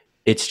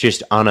it's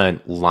just on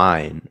a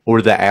line, or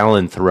the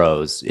Allen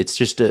throws. It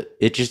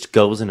just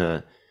goes in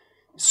a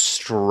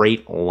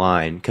straight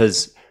line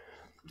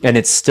and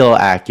it's still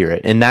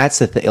accurate. And that's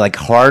the thing. Like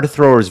hard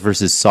throwers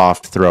versus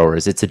soft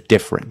throwers, it's a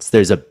difference.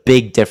 There's a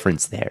big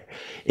difference there.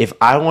 If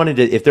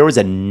there was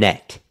a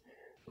net,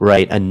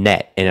 right, and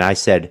I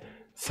said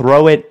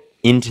throw it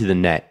into the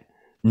net,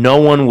 no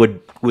one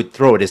would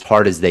throw it as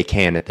hard as they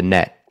can at the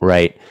net,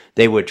 right?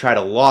 They would try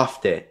to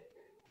loft it,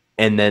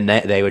 and then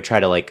they would try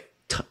to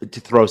to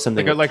throw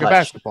something like a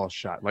basketball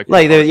shot,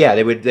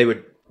 they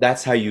would.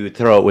 That's how you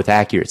throw it with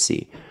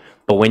accuracy.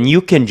 But when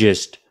you can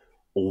just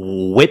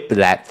whip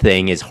that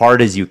thing as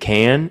hard as you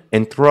can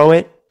and throw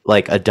it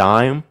like a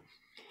dime,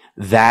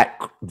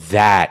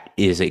 that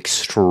is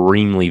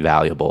extremely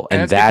valuable,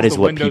 and that's that because is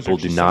the what windows people are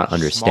do just not so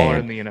much smaller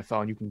in understand. the NFL,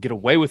 and you can get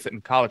away with it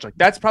in college. Like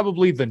that's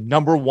probably the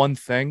number one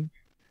thing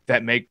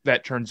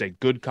that turns a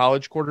good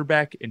college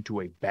quarterback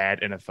into a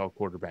bad NFL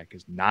quarterback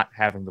is not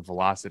having the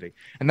velocity.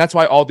 And that's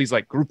why all these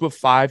like group of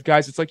 5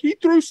 guys, it's like he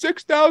threw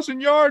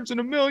 6,000 yards and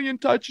 1,000,000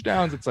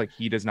 touchdowns. It's like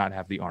he does not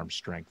have the arm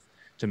strength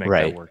to make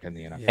Right. that work in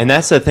the NFL. And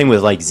that's the thing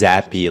with like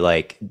Zappy.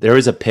 Like there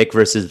was a pick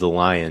versus the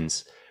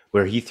Lions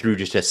where he threw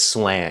just a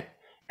slant,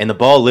 and the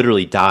ball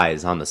literally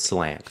dies on the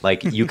slant.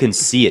 Like you can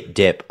see it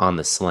dip on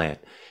the slant.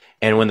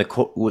 And when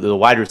the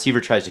wide receiver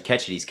tries to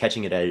catch it, he's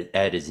catching it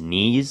at his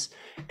knees.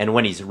 And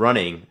when he's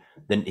running,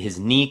 then his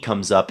knee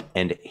comes up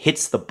and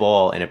hits the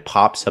ball, and it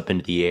pops up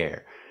into the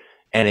air.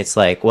 And it's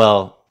like,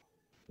 well,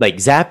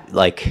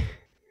 like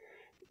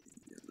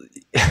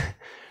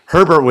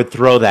Herbert would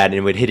throw that and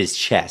it would hit his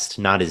chest,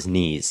 not his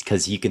knees,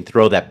 because he can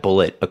throw that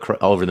bullet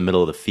over the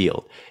middle of the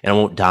field and it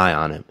won't die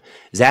on him.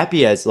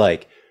 Zappy has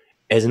like,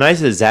 as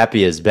nice as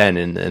Zappy has been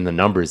in the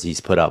numbers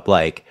he's put up,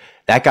 like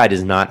that guy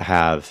does not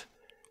have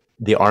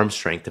the arm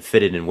strength to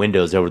fit it in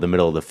windows over the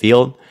middle of the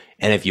field.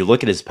 And if you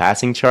look at his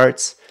passing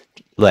charts,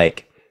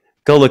 like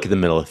go look at the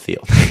middle of the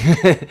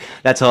field.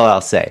 That's all I'll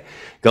say.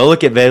 Go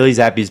look at Bailey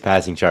Zappi's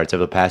passing charts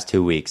over the past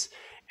 2 weeks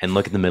and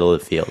look at the middle of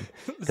the field,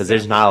 because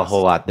there's not a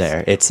whole lot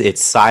there.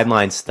 It's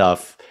sideline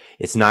stuff.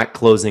 It's not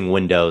closing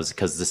windows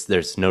because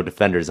there's no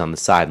defenders on the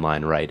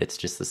sideline, right? It's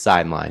just the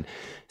sideline.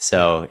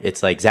 So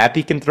it's like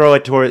Zappy can throw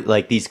it toward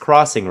like these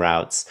crossing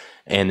routes,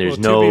 and there's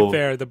To be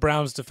fair, the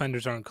Browns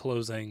defenders aren't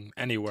closing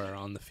anywhere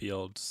on the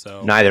field,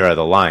 so neither are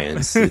the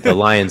Lions. The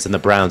Lions and the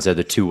Browns are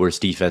the 2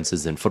 worst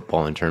defenses in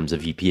football in terms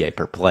of EPA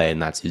per play,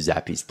 and that's who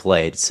Zappy's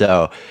played.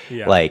 So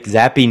like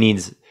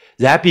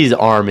Zappy's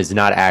arm is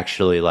not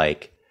actually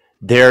like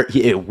there.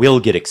 It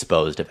will get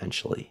exposed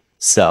eventually.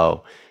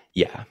 So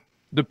yeah,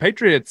 The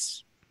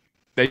Patriots,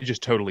 they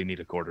just totally need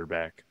a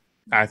quarterback.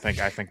 I think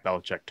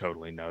Belichick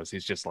totally knows.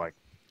 He's just like,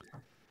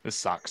 this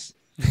sucks.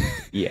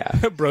 yeah.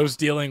 Bro's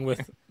dealing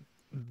with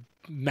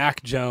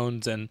Mac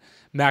Jones and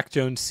Mac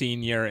Jones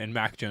Sr. and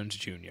Mac Jones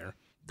Jr.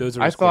 Those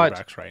are his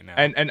quarterbacks right now.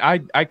 And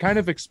I kind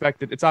of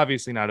expected, it's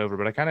obviously not over,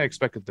 but I kind of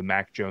expected the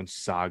Mac Jones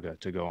saga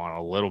to go on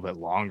a little bit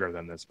longer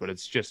than this. But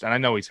it's just, and I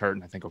know he's hurt,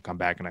 and I think he'll come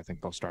back, and I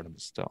think they'll start him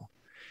still.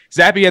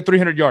 Zappy had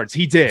 300 yards.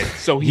 He did.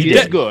 So he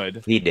is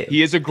good. He did.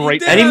 He is a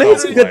great And he made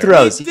some good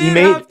throws. He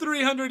have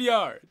 300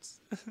 yards.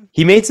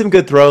 He made some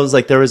good throws.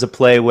 Like there was a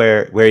play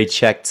where he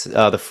checked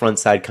the front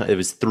side. It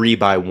was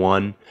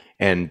 3-by-1,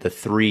 and the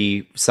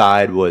 3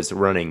 side was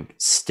running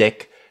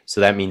stick. So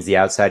that means the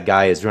outside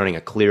guy is running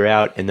a clear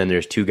out, and then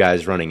there's 2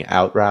 guys running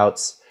out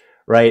routes,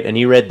 right? And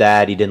he read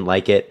that. He didn't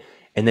like it.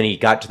 And then he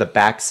got to the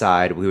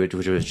backside, which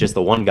was just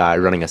the one guy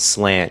running a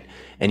slant,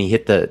 and he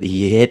hit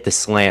the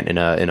slant in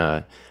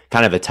a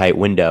kind of a tight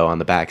window on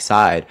the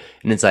backside.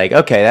 And it's like,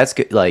 okay, that's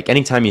good. Like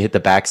anytime you hit the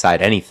backside,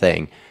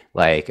 anything,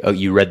 like, oh,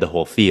 you read the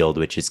whole field,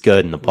 which is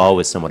good, and the ball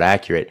was somewhat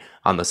accurate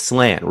on the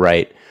slant,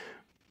 right?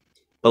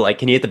 But like,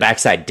 can you hit the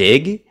backside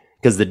dig?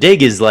 Because the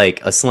dig is like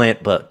a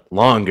slant but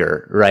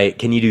longer, right?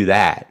 Can you do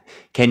that?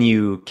 Can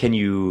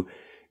you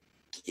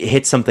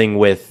hit something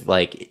with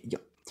like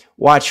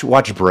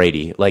watch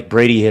Brady? Like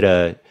Brady hit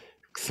a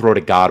throw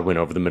to Godwin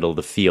over the middle of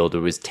the field. It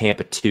was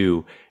Tampa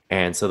 2,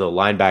 and so the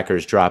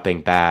linebackers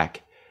dropping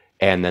back,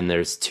 and then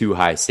there's 2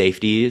 high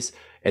safeties,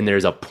 and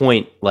there's a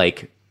point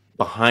like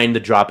behind the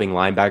dropping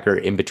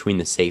linebacker in between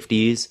the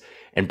safeties,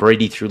 and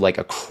Brady threw like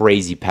a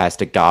crazy pass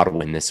to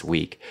Godwin this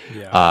week.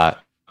 Yeah.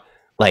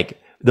 Like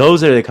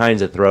those are the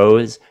kinds of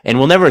throws, and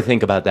we'll never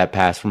think about that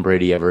pass from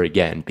Brady ever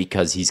again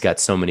because he's got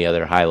so many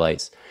other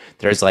highlights.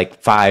 There's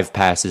like 5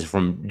 passes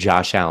from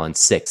Josh Allen,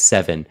 6,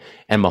 7,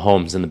 and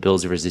Mahomes in the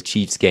Bills versus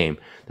Chiefs game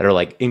that are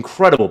like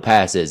incredible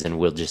passes, and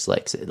we'll just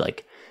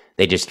like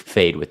they just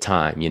fade with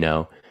time, you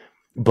know?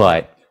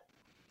 But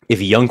if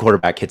a young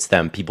quarterback hits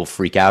them, people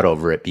freak out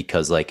over it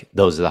because like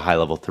those are the high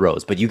level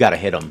throws. But you got to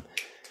hit them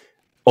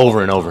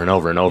over and over and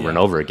over and over and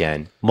over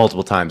again,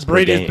 multiple times per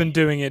game. Brady's been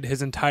doing it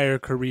his entire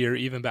career,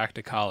 even back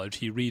to college.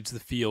 He reads the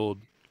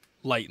field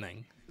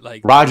lightning.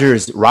 Like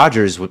Rodgers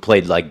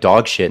played like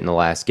dog shit in the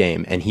last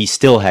game, and he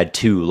still had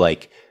 2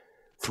 like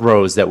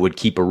throws that would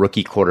keep a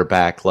rookie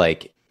quarterback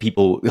like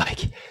people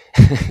like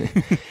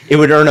it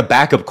would earn a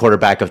backup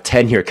quarterback a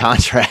 10-year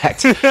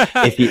contract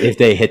if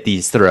they hit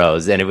these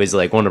throws. And it was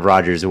like one of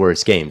Rodgers'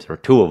 worst games, or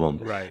 2 of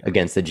them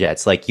against the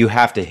Jets. Like you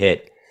have to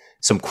hit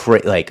some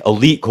like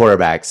elite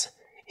quarterbacks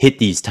hit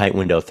these tight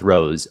window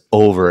throws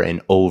over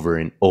and over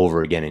and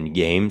over again in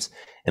games.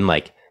 And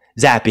like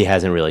Zappy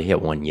hasn't really hit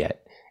one yet.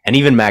 And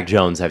even Mac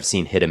Jones, I've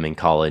seen hit him in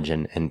college,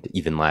 and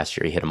even last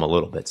year he hit him a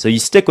little bit. So you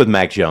stick with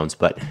Mac Jones,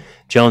 but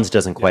Jones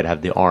doesn't quite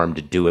have the arm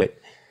to do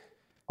it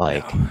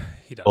like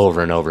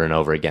over and over and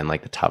over again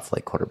like the top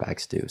flight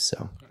quarterbacks do.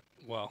 So,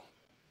 well,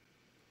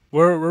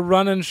 we're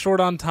running short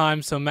on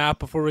time. So Matt,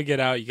 before we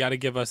get out, you got to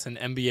give us an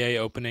NBA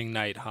opening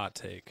night hot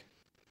take.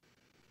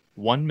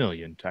 1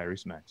 million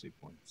Tyrese Maxey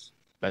points.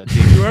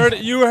 You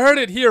heard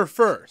it here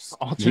first.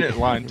 Alternate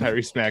line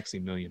Tyrese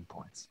Maxey 1,000,000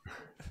 points.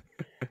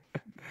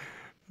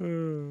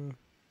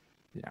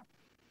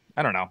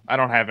 I don't know. I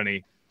don't have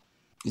any.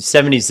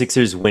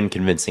 76ers win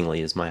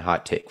convincingly is my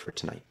hot take for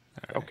tonight.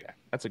 Okay,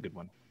 that's a good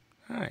one.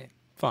 All right.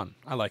 Fun.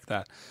 I like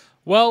that.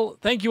 Well,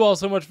 thank you all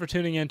so much for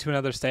tuning in to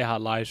another Stay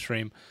Hot live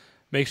stream.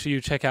 Make sure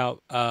you check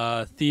out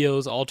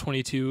Theo's All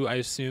 22. I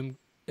assume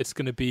it's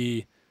going to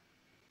be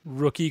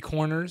rookie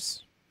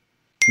corners.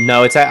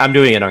 No, I'm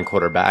doing it on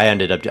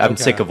quarterback. I'm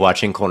sick of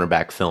watching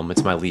cornerback film.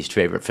 It's my least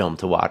favorite film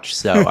to watch.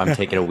 So I'm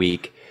taking a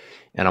week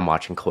and I'm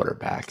watching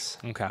quarterbacks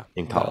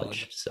in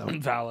college.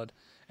 Valid.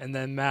 And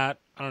then Matt,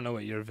 I don't know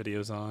what your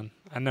video's on.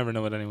 I never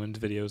know what anyone's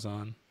video's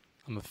on.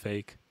 I'm a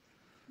fake.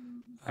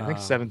 I think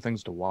 7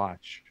 things to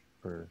watch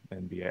for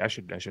NBA. I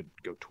should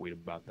go tweet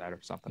about that or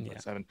something. Yeah.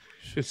 7,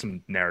 just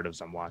some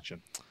narratives I'm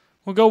watching.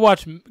 Well, go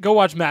watch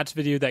Matt's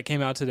video that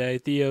came out today.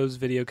 Theo's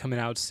video coming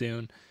out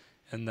soon,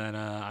 and then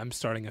I'm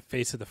starting a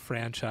Face of the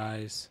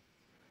Franchise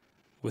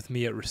with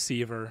me at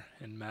receiver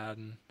in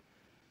Madden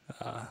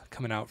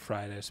coming out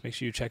Friday. So make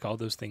sure you check all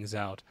those things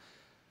out.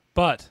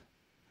 But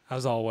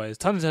as always,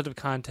 tons of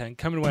content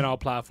coming away on all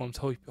platforms.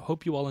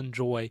 Hope you all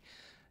enjoy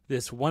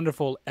this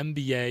wonderful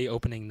NBA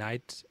opening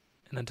night.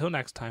 And until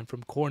next time,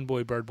 from Corn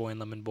Boy, Bird Boy,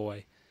 and Lemon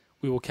Boy,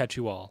 we will catch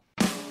you all.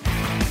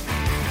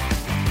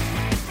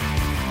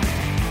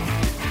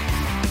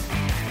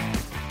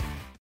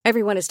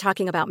 Everyone is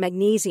talking about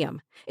magnesium.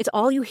 It's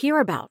all you hear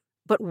about.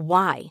 But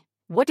why?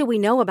 What do we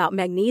know about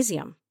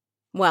magnesium?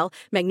 Well,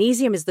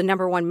 magnesium is the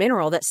number one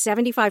mineral that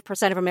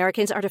 75% of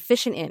Americans are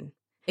deficient in.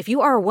 If you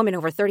are a woman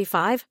over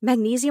 35,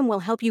 magnesium will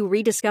help you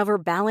rediscover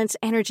balance,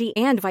 energy,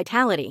 and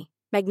vitality.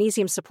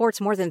 Magnesium supports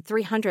more than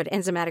 300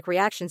 enzymatic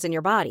reactions in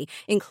your body,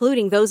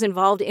 including those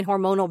involved in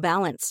hormonal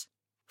balance.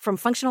 From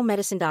functional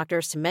medicine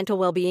doctors to mental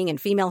well-being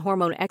and female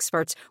hormone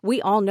experts,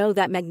 we all know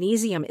that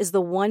magnesium is the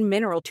one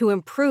mineral to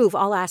improve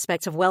all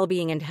aspects of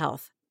well-being and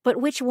health. But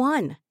which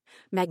one?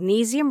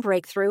 Magnesium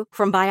Breakthrough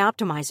from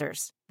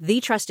Bioptimizers, the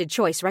trusted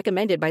choice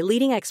recommended by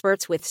leading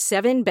experts with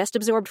 7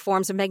 best-absorbed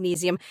forms of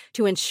magnesium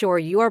to ensure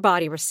your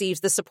body receives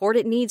the support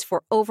it needs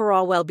for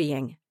overall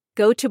well-being.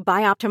 Go to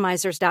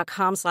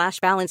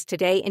bioptimizers.com/balance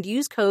today and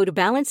use code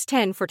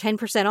BALANCE10 for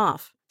 10%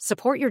 off.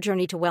 Support your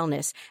journey to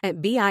wellness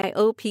at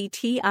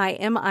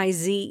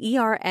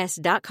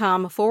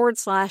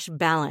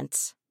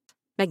bioptimizers.com/balance.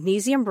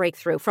 Magnesium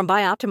Breakthrough from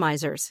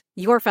Bioptimizers,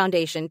 your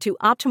foundation to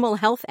optimal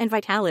health and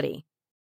vitality.